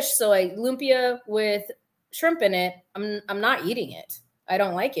fish. So like lumpia with shrimp in it, I'm not eating it. I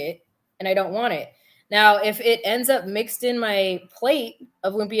don't like it, and I don't want it. Now, if it ends up mixed in my plate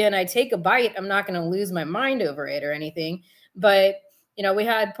of lumpia and I take a bite, I'm not going to lose my mind over it or anything. But, you know, we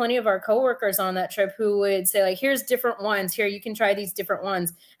had plenty of our coworkers on that trip who would say, like, here's different ones. Here, you can try these different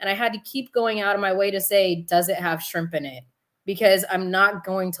ones. And I had to keep going out of my way to say, does it have shrimp in it? Because I'm not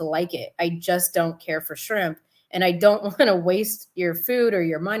going to like it. I just don't care for shrimp. And I don't want to waste your food or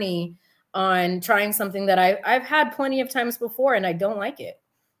your money on trying something that I've had plenty of times before and I don't like it.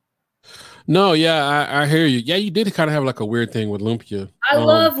 No, yeah, I hear you. Yeah, you did kind of have like a weird thing with lumpia. I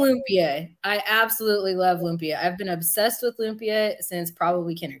love lumpia. I absolutely love lumpia. I've been obsessed with lumpia since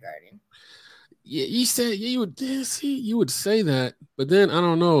probably kindergarten. Yeah, you said you would say that, but then I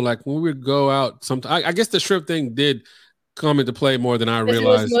don't know. Like when we would go out, I guess the shrimp thing did come into play more than I realized.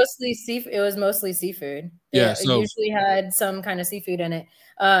 It was mostly seafood. Yeah, it usually had some kind of seafood in it,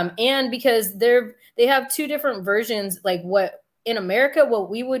 and because they have two different versions, like what. In America, what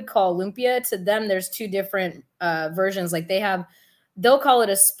we would call lumpia, to them, there's two different versions. Like they'll call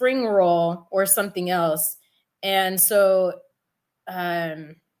it a spring roll or something else. And so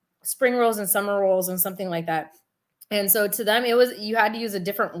spring rolls and summer rolls and something like that. And so to them, you had to use a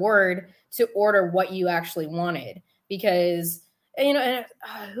different word to order what you actually wanted, because you know, and,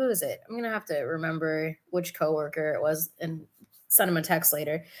 who is it? I'm gonna have to remember which coworker it was and send him a text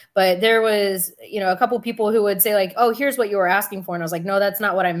later. But there was, you know, a couple people who would say like, "Oh, here's what you were asking for," and I was like, "No, that's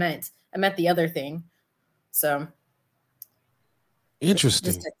not what I meant. I meant the other thing." So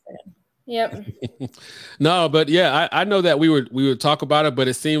interesting. Yep. No, but yeah, I know that we would talk about it, but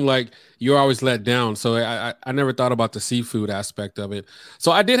it seemed like you're always let down. So I never thought about the seafood aspect of it.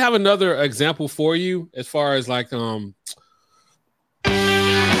 So I did have another example for you as far as like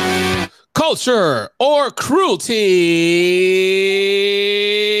culture or cruelty.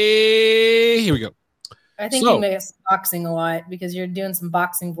 Here we go. I think you miss boxing a lot because you're doing some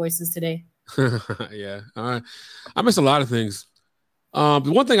boxing voices today. Yeah, I miss a lot of things.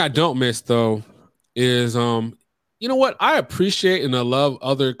 The one thing I don't miss though is you know what? I appreciate and I love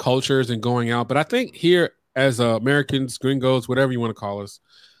other cultures and going out, but I think here as Americans, gringos, whatever you want to call us,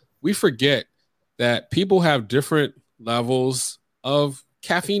 we forget that people have different levels of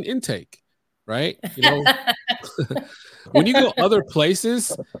caffeine intake, right? You know, when you go other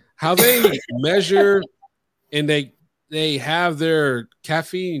places, how they measure and they have their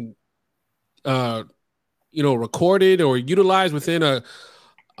caffeine you know, recorded or utilized within a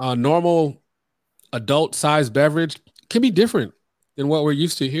normal adult sized beverage can be different than what we're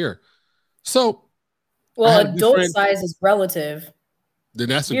used to here. So, well, adult size is relative. Then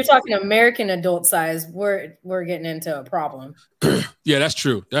you're talking American adult size. We're getting into a problem. Yeah, that's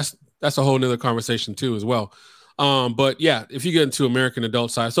true. That's a whole nother conversation too, as well. But yeah, if you get into American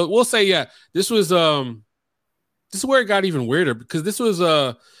adult size, so we'll say, yeah, this is where it got even weirder because this was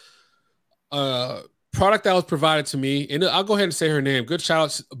a product that was provided to me, and I'll go ahead and say her name. Good shout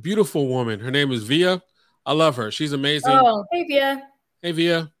out, a beautiful woman. Her name is Via. I love her. She's amazing. Oh, hey Via. Hey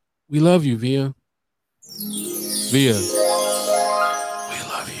Via. We love you, Via. Via. We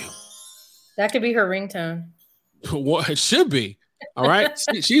love you. That could be her ringtone. What it should be. All right.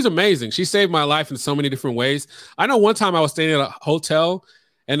 She's amazing. She saved my life in so many different ways. I know one time I was staying at a hotel,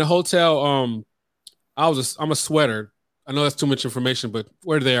 and the hotel, I'm a sweater. I know that's too much information, but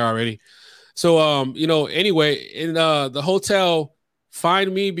we're there already. So, you know, anyway, in the hotel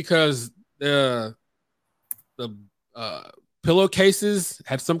fined me because the pillowcases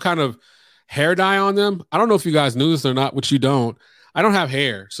had some kind of hair dye on them. I don't know if you guys knew this or not, which you don't. I don't have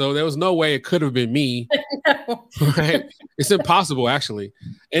hair, so there was no way it could have been me. No. Right? It's impossible, actually.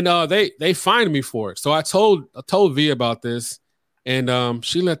 And they fined me for it. So I told V about this, and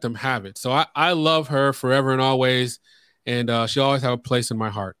she let them have it. So I love her forever and always, and she'll always have a place in my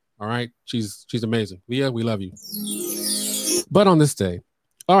heart. All right. She's amazing. Via, we love you. But on this day,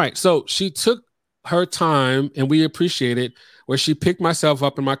 all right. So she took her time and we appreciate it, where she picked myself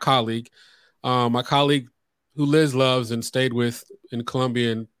up and my colleague who Liz loves and stayed with in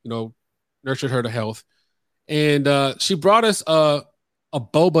Colombia and, you know, nurtured her to health. And she brought us a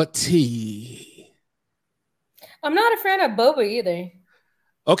boba tea. I'm not a fan of boba either.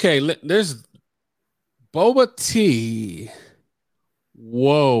 Okay. There's boba tea.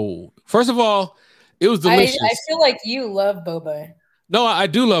 Whoa. First of all, it was delicious. I feel like you love boba. No, I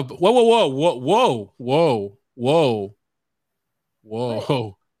do love. Whoa.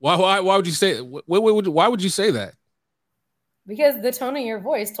 Why would you say? Why would you say that? Because the tone of your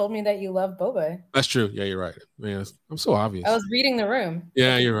voice told me that you love boba. That's true. Yeah, you're right. Man, I'm so obvious. I was reading the room.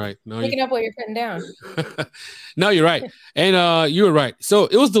 Yeah, you're right. No, picking up what you're putting down. No, you're right. And you were right. So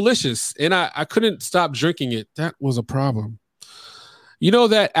it was delicious, and I couldn't stop drinking it. That was a problem. You know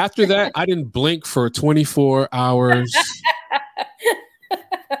that after that, I didn't blink for 24 hours.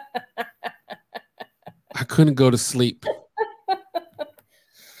 I couldn't go to sleep.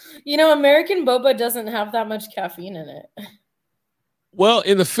 You know, American boba doesn't have that much caffeine in it. Well,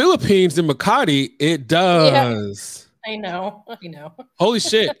 in the Philippines, in Makati, it does. Yeah, I know. Holy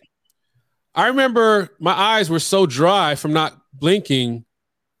shit. I remember my eyes were so dry from not blinking.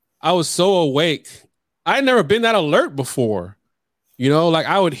 I was so awake. I had never been that alert before. You know, like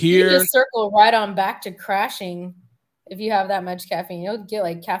I would hear. You just circle right on back to crashing if you have that much caffeine. You'll get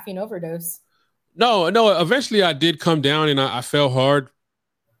like caffeine overdose. No. Eventually I did come down and I fell hard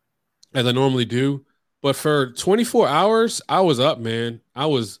as I normally do. But for 24 hours, I was up, man. I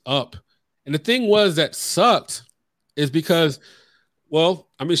was up. And the thing was that sucked is because, well,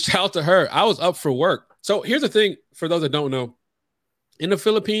 I mean, shout out to her. I was up for work. So here's the thing for those that don't know. In the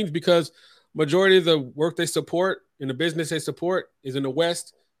Philippines, because majority of the work they support in the business they support is in the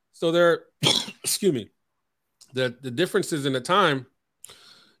West. So they're, excuse me, the differences in the time,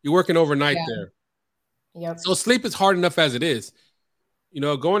 you're working overnight there. Yep. So sleep is hard enough as it is. You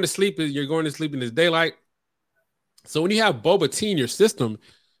know, going to sleep, you're going to sleep in this daylight. So when you have boba tea in your system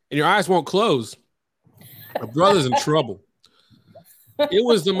and your eyes won't close, a brother's in trouble. It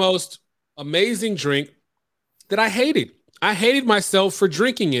was the most amazing drink that I hated. I hated myself for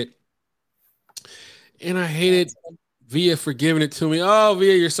drinking it. And I hated Via for giving it to me. Oh,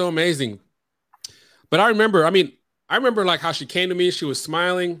 Via, you're so amazing. But I remember like how she came to me. She was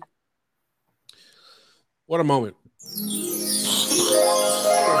smiling. What a moment.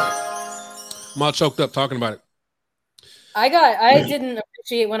 I'm all choked up talking about it. I didn't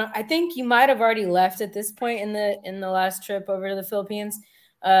appreciate when I think you might have already left at this point in the last trip over to the Philippines.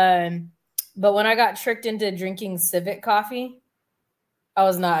 But when I got tricked into drinking Civet coffee, I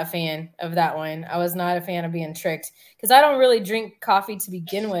was not a fan of that one. I was not a fan of being tricked because I don't really drink coffee to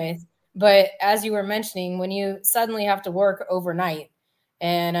begin with. But as you were mentioning, when you suddenly have to work overnight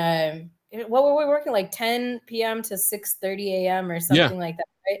and what were we working like 10 p.m. to 6:30 a.m. or something like that,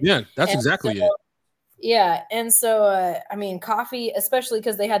 right? Yeah, that's exactly it. Yeah. And so, I mean, coffee, especially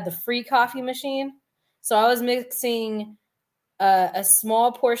because they had the free coffee machine. So I was mixing a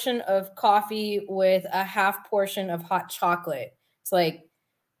small portion of coffee with a half portion of hot chocolate. It's like,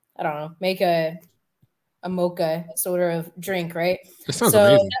 I don't know, make a mocha sort of drink, right? It sounds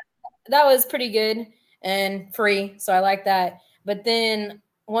amazing. That was pretty good and free. So I like that. But then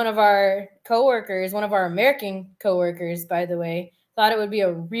one of our American coworkers, by the way, thought it would be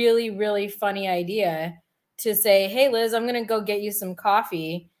a really, really funny idea to say, hey, Liz, I'm going to go get you some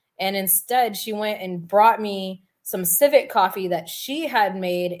coffee. And instead, she went and brought me some Civet coffee that she had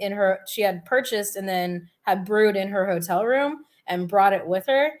purchased and then had brewed in her hotel room and brought it with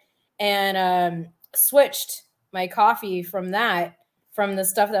her and switched my coffee from the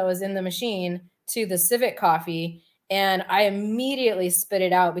stuff that was in the machine to the Civet coffee. And I immediately spit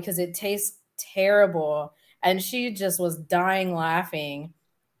it out because it tastes terrible. And she just was dying laughing.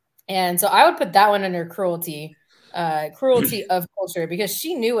 And so I would put that one under cruelty of culture because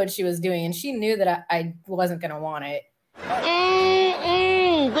she knew what she was doing and she knew that I wasn't going to want it.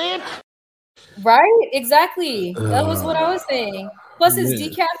 Bitch. Right? Exactly. That was what I was saying. Plus it's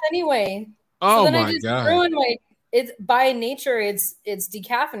decaf anyway. Oh, so then my I just God. ruined it's by nature, it's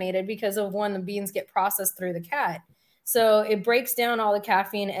decaffeinated because of when the beans get processed through the cat. So it breaks down all the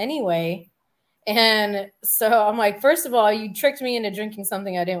caffeine anyway. And so I'm like, first of all, you tricked me into drinking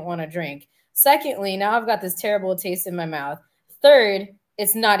something I didn't want to drink. Secondly, now I've got this terrible taste in my mouth. Third,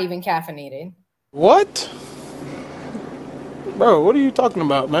 it's not even caffeinated. What? Bro, what are you talking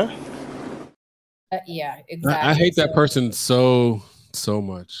about, man? Yeah, exactly. I hate that person so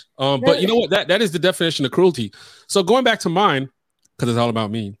much. But you know what? That is the definition of cruelty. So going back to mine, because it's all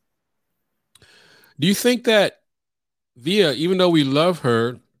about me. Do you think that Via, even though we love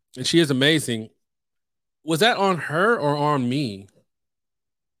her and she is amazing, was that on her or on me?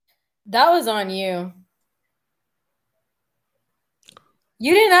 That was on you.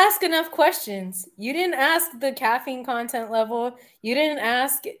 You didn't ask enough questions. You didn't ask the caffeine content level. You didn't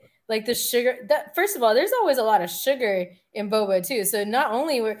ask like the sugar. First of all, there's always a lot of sugar in boba too. So not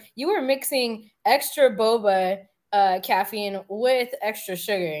only were you mixing extra boba caffeine with extra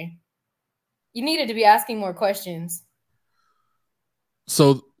sugar. You needed to be asking more questions.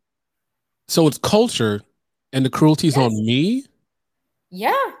 So it's culture and the cruelty's on me?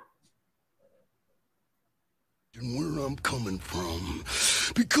 Yeah. And where I'm coming from,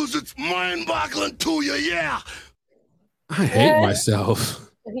 because it's mind-boggling to you, yeah. I hate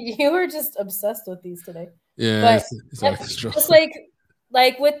myself. You were just obsessed with these today. Yeah, but it's just like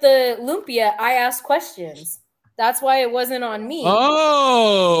with the lumpia, I asked questions. That's why it wasn't on me.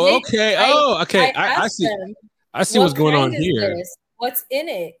 Oh, okay. I see. Them, I see what's going on here. What's in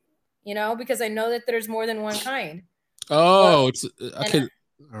it? You know, because I know that there's more than one kind. Oh, it's okay.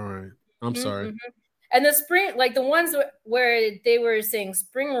 All right. I'm sorry. Mm-hmm. And the spring, like the ones where they were saying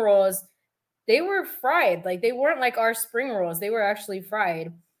spring rolls, they were fried. Like they weren't like our spring rolls. They were actually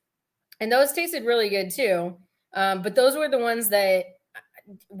fried. And those tasted really good too. But those were the ones that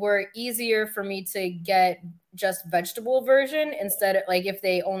were easier for me to get just vegetable version instead of like if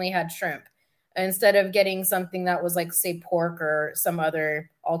they only had shrimp, instead of getting something that was like say pork or some other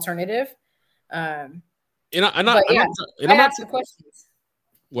alternative. I'm not asking questions.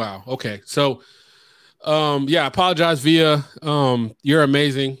 Wow. Okay. So, I apologize, Via. You're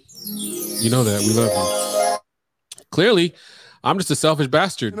amazing. You know that. We love you. Clearly, I'm just a selfish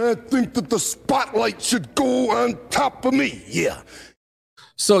bastard. And I think that the spotlight should go on top of me. Yeah.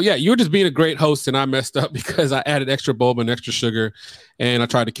 So, yeah, you're just being a great host, and I messed up because I added extra boba and extra sugar, and I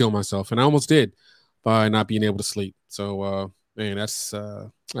tried to kill myself, and I almost did by not being able to sleep. So, man, that's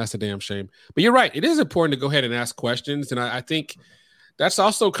a damn shame. But you're right. It is important to go ahead and ask questions, and I think that's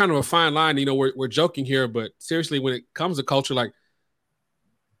also kind of a fine line. You know, we're joking here, but seriously, when it comes to culture, like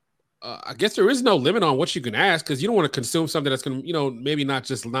I guess there is no limit on what you can ask because you don't want to consume something that's going to, maybe not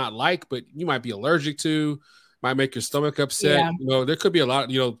just not like, but you might be allergic to, might make your stomach upset. Yeah. There could be a lot,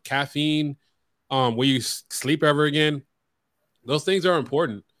 caffeine, will you sleep ever again? Those things are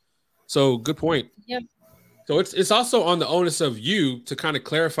important. So good point. Yep. So it's also on the onus of you to kind of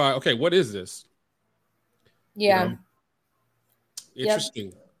clarify, okay, what is this? Yeah. Interesting.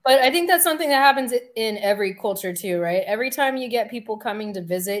 Yep. But I think that's something that happens in every culture too, right? Every time you get people coming to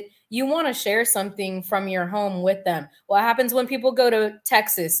visit, you want to share something from your home with them. What happens when people go to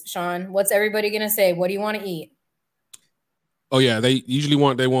Texas, Sean? What's everybody going to say? What do you want to eat? Oh yeah, they usually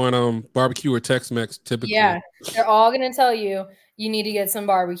want barbecue or Tex-Mex typically. Yeah, they're all going to tell you need to get some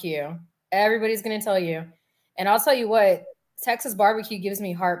barbecue. Everybody's going to tell you. And I'll tell you what, Texas barbecue gives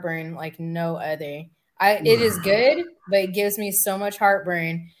me heartburn like no other. It is good, but it gives me so much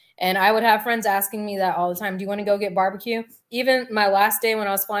heartburn. And I would have friends asking me that all the time. Do you want to go get barbecue? Even my last day when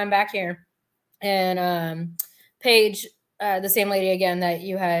I was flying back here, and Paige, the same lady again that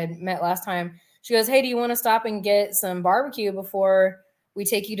you had met last time, she goes, "Hey, do you want to stop and get some barbecue before we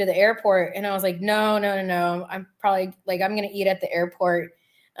take you to the airport?" And I was like, no. I'm probably I'm going to eat at the airport.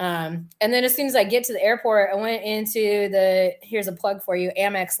 And then as soon as I get to the airport, I went into here's a plug for you,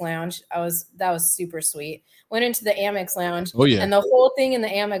 Amex Lounge. That was super sweet. Went into the Amex Lounge. Oh, yeah. And the whole thing in the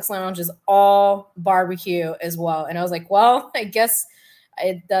Amex Lounge is all barbecue as well. And I was like, well, I guess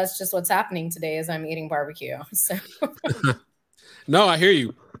that's just what's happening today is I'm eating barbecue. So no, I hear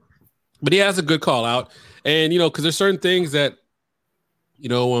you. But he has a good call out. And, because there's certain things that,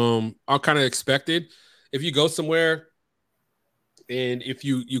 are kind of expected. If you go somewhere and if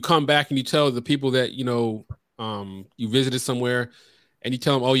you come back and you tell the people that, you visited somewhere and you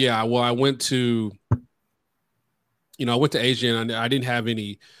tell them, oh, yeah, well, I went to Asia and I didn't have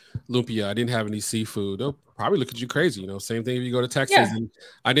any lumpia. I didn't have any seafood. They'll probably look at you crazy. Same thing if you go to Texas and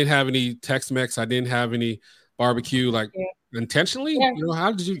I didn't have any Tex-Mex. I didn't have any barbecue, intentionally. Yeah.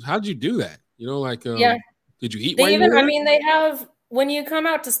 How did you do that? Did you eat? They have, when you come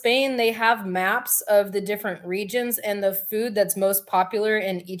out to Spain, they have maps of the different regions and the food that's most popular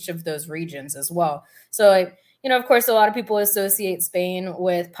in each of those regions as well. So, of course, a lot of people associate Spain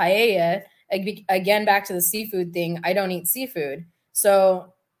with paella. Again, back to the seafood thing. I don't eat seafood.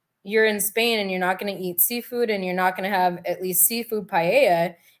 So you're in Spain and you're not going to eat seafood and you're not going to have at least seafood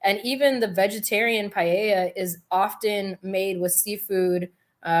paella. And even the vegetarian paella is often made with seafood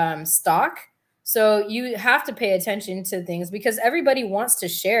stock. So you have to pay attention to things because everybody wants to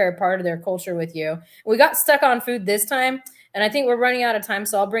share part of their culture with you. We got stuck on food this time, and I think we're running out of time,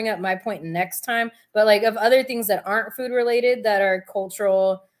 so I'll bring up my point next time. But of other things that aren't food related that are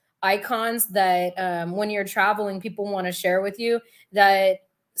cultural icons that when you're traveling, people want to share with you that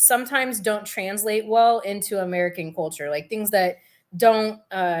sometimes don't translate well into American culture, like things that don't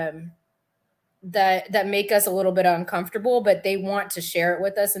that make us a little bit uncomfortable, but they want to share it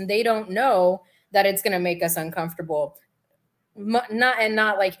with us and they don't know that it's going to make us uncomfortable.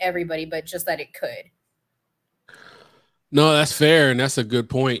 Not like everybody, but just that it could. No, that's fair. And that's a good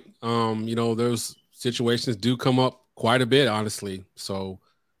point. Those situations do come up quite a bit, honestly. So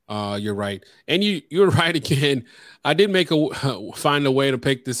you're right. And you're right again. I did find a way to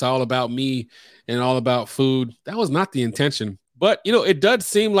make this all about me and all about food. That was not the intention, but it does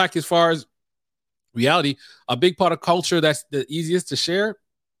seem like, as far as reality, a big part of culture that's the easiest to share,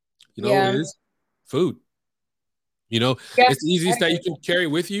 is food. It's the easiest that you can carry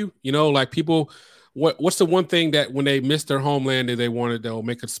with you. People, what's the one thing that when they miss their homeland and they'll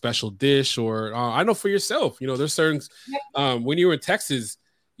make a special dish, or I know for yourself, there's certain when you were in Texas,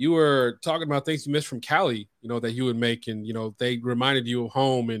 you were talking about things you missed from Cali, that you would make, and they reminded you of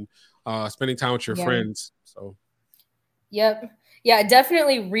home and spending time with your friends. So yep. Yeah,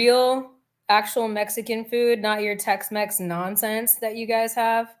 definitely real actual Mexican food, not your Tex-Mex nonsense that you guys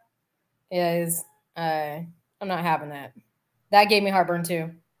have. I'm not having that. That gave me heartburn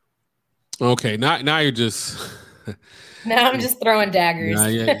too. Okay, now you're just now I'm just throwing daggers. Now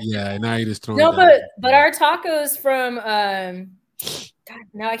you're just throwing no, daggers. But our tacos from God,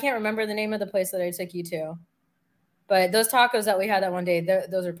 now I can't remember the name of the place that I took you to. But those tacos that we had that one day,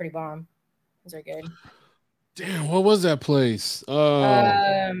 those are pretty bomb. Those are good. Damn, what was that place?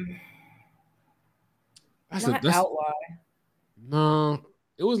 Not Outlaw. No,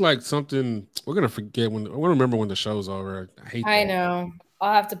 it was like something. We're gonna forget we're gonna remember when the show's over. I know.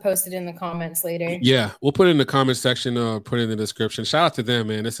 I'll have to post it in the comments later. Yeah, we'll put it in the comment section. Put it in the description. Shout out to them,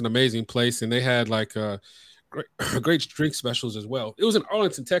 man. It's an amazing place, and they had great drink specials as well. It was in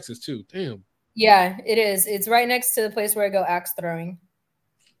Arlington, Texas, too. Damn. Yeah, it is. It's right next to the place where I go axe throwing.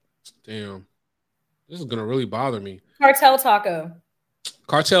 Damn. This is gonna really bother me. Cartel Taco.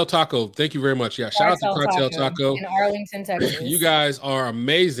 Cartel Taco. Thank you very much. Yeah, shout out to Cartel Taco in Arlington, Texas. You guys are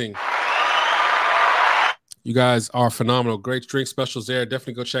amazing. You guys are phenomenal. Great drink specials there.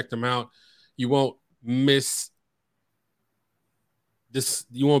 Definitely go check them out. You won't miss this.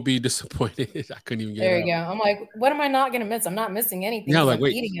 You won't be disappointed. I couldn't even get there it you out. go. I'm like, what am I not going to miss? I'm not missing anything. Yeah, like, I'm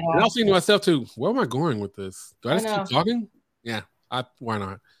wait. eating it And I all. was thinking to myself, too, where am I going with this? Do I just keep talking? Yeah, why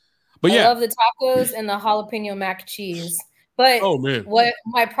not? But I love the tacos and the jalapeno mac cheese. But oh, man. What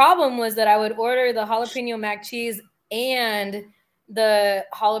my problem was that I would order the jalapeno mac cheese and the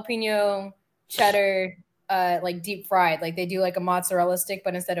jalapeno cheddar like deep fried. Like they do like a mozzarella stick,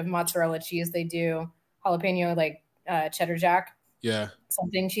 but instead of mozzarella cheese, they do jalapeno like cheddar jack. Yeah.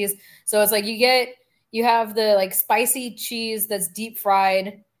 Something cheese. So it's like you have the like spicy cheese that's deep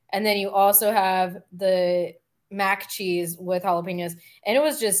fried, and then you also have the mac cheese with jalapenos. And it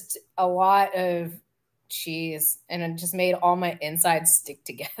was just a lot of cheese, and it just made all my insides stick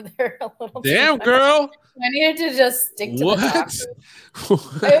together a little bit. Damn, girl. I needed to just stick to the tacos.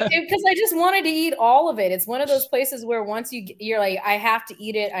 Because I just wanted to eat all of it. It's one of those places where once you're like, I have to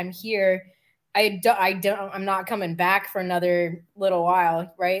eat it. I'm here. I'm not coming back for another little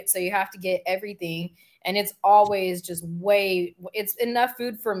while, right? So you have to get everything, and it's always just it's enough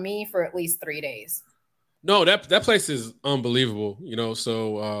food for me for at least 3 days. No, that place is unbelievable, you know.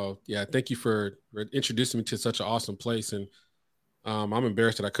 So yeah, thank you for introducing me to such an awesome place. And I'm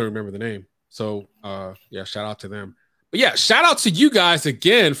embarrassed that I couldn't remember the name. So yeah, shout out to them. But yeah, shout out to you guys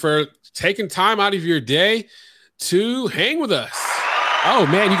again for taking time out of your day to hang with us. Oh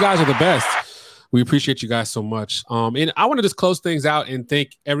man, you guys are the best. We appreciate you guys so much. And I want to just close things out and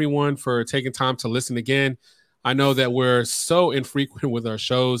thank everyone for taking time to listen again. I know that we're so infrequent with our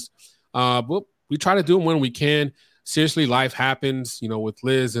shows. But we try to do them when we can. Seriously, life happens, you know, with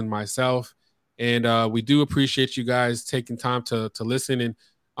Liz and myself. And we do appreciate you guys taking time to listen.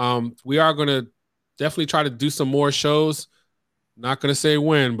 And we are going to definitely try to do some more shows. Not going to say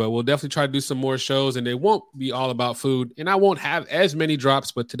when, but we'll definitely try to do some more shows. And they won't be all about food. And I won't have as many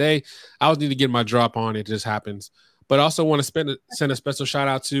drops. But today, I was need to get my drop on. It just happens. But I also want to send a special shout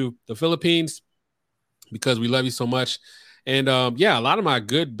out to the Philippines because we love you so much. And yeah, a lot of my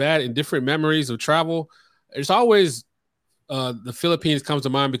good, bad, and different memories of travel. It's always the Philippines comes to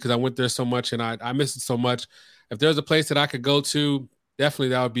mind because I went there so much and I miss it so much. If there's a place that I could go to, definitely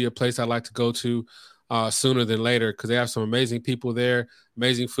that would be a place I'd like to go to sooner than later because they have some amazing people there,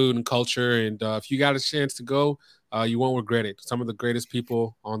 amazing food and culture. And if you got a chance to go, you won't regret it. Some of the greatest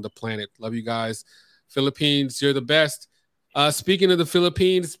people on the planet. Love you guys. Philippines, you're the best. Speaking of the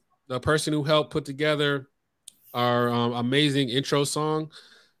Philippines, the person who helped put together our amazing intro song,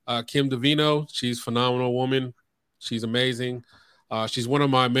 Kim Davino. She's a phenomenal woman. She's amazing. She's one of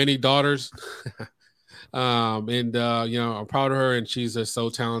my many daughters. And you know, I'm proud of her, and she's just so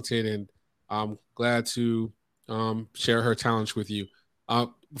talented, and I'm glad to share her talents with you.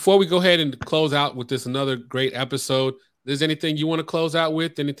 Before we go ahead and close out with this another great episode, is anything you want to close out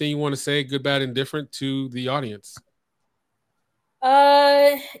with? Anything you want to say, good, bad, and different to the audience?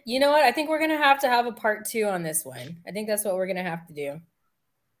 You know what? I think we're going to have a part 2 on this one. I think that's what we're going to have to do.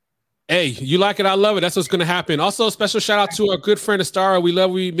 Hey, you like it? I love it. That's what's going to happen. Also, a special shout out to our good friend, Astara.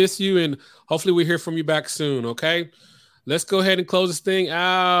 We miss you, and hopefully we hear from you back soon, okay? Let's go ahead and close this thing out.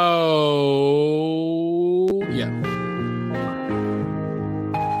 Yeah.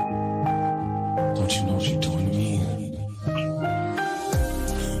 Don't you know what you're doing to me?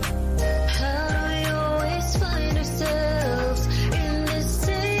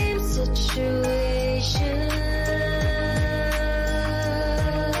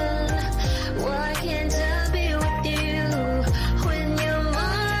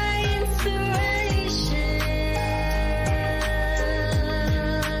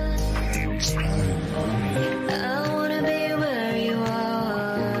 I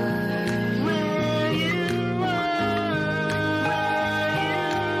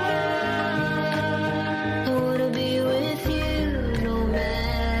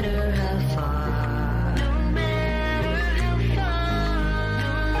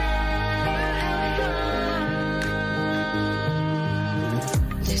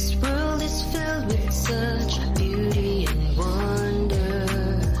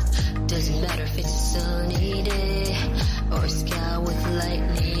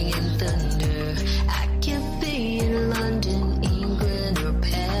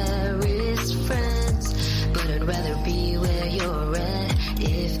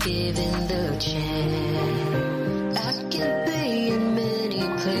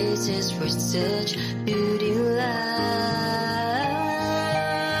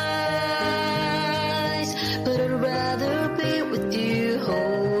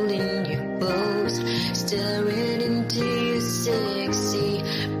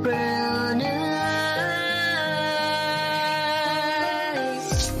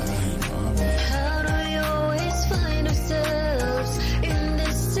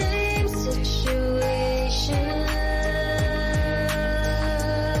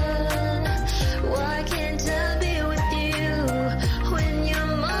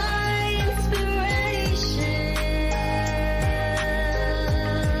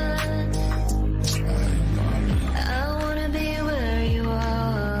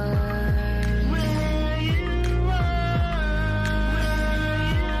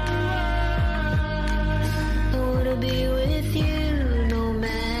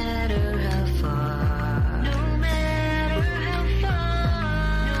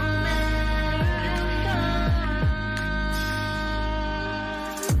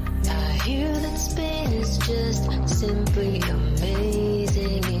hear that Spain is just simply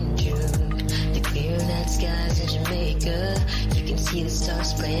amazing in June. The clear night skies in Jamaica, you can see the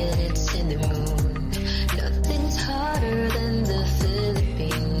stars, planets, and the moon. Nothing's hotter than the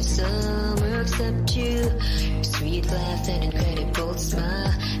Philippines summer except you. Your sweet laugh and incredible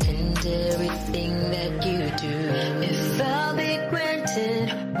smile and everything that you do. If I'll be granted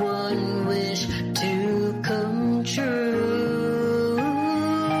one wish to come true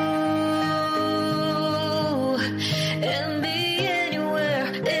and be anywhere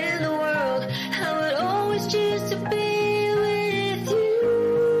in the world, I would always choose to be with you.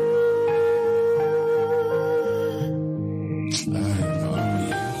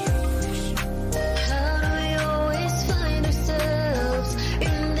 How do we always find ourselves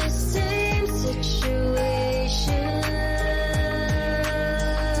in the same situation?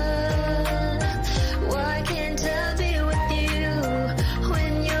 Why can't I be with you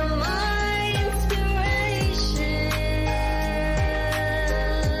when you're my inspiration?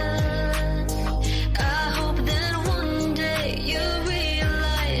 I hope that one day you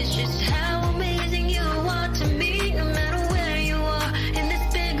realize just how amazing you are to me. No matter where you are in this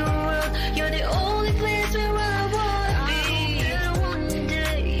bigger world, you're the only place where I wanna be. And one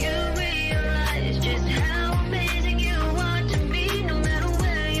day you realize just how amazing you are to me. No matter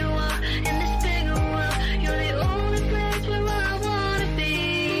where you are in this bigger world, you're the only place where I wanna be.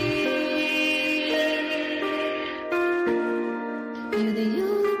 You're the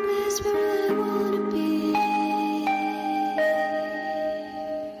only place where I wanna be.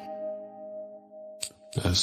 That's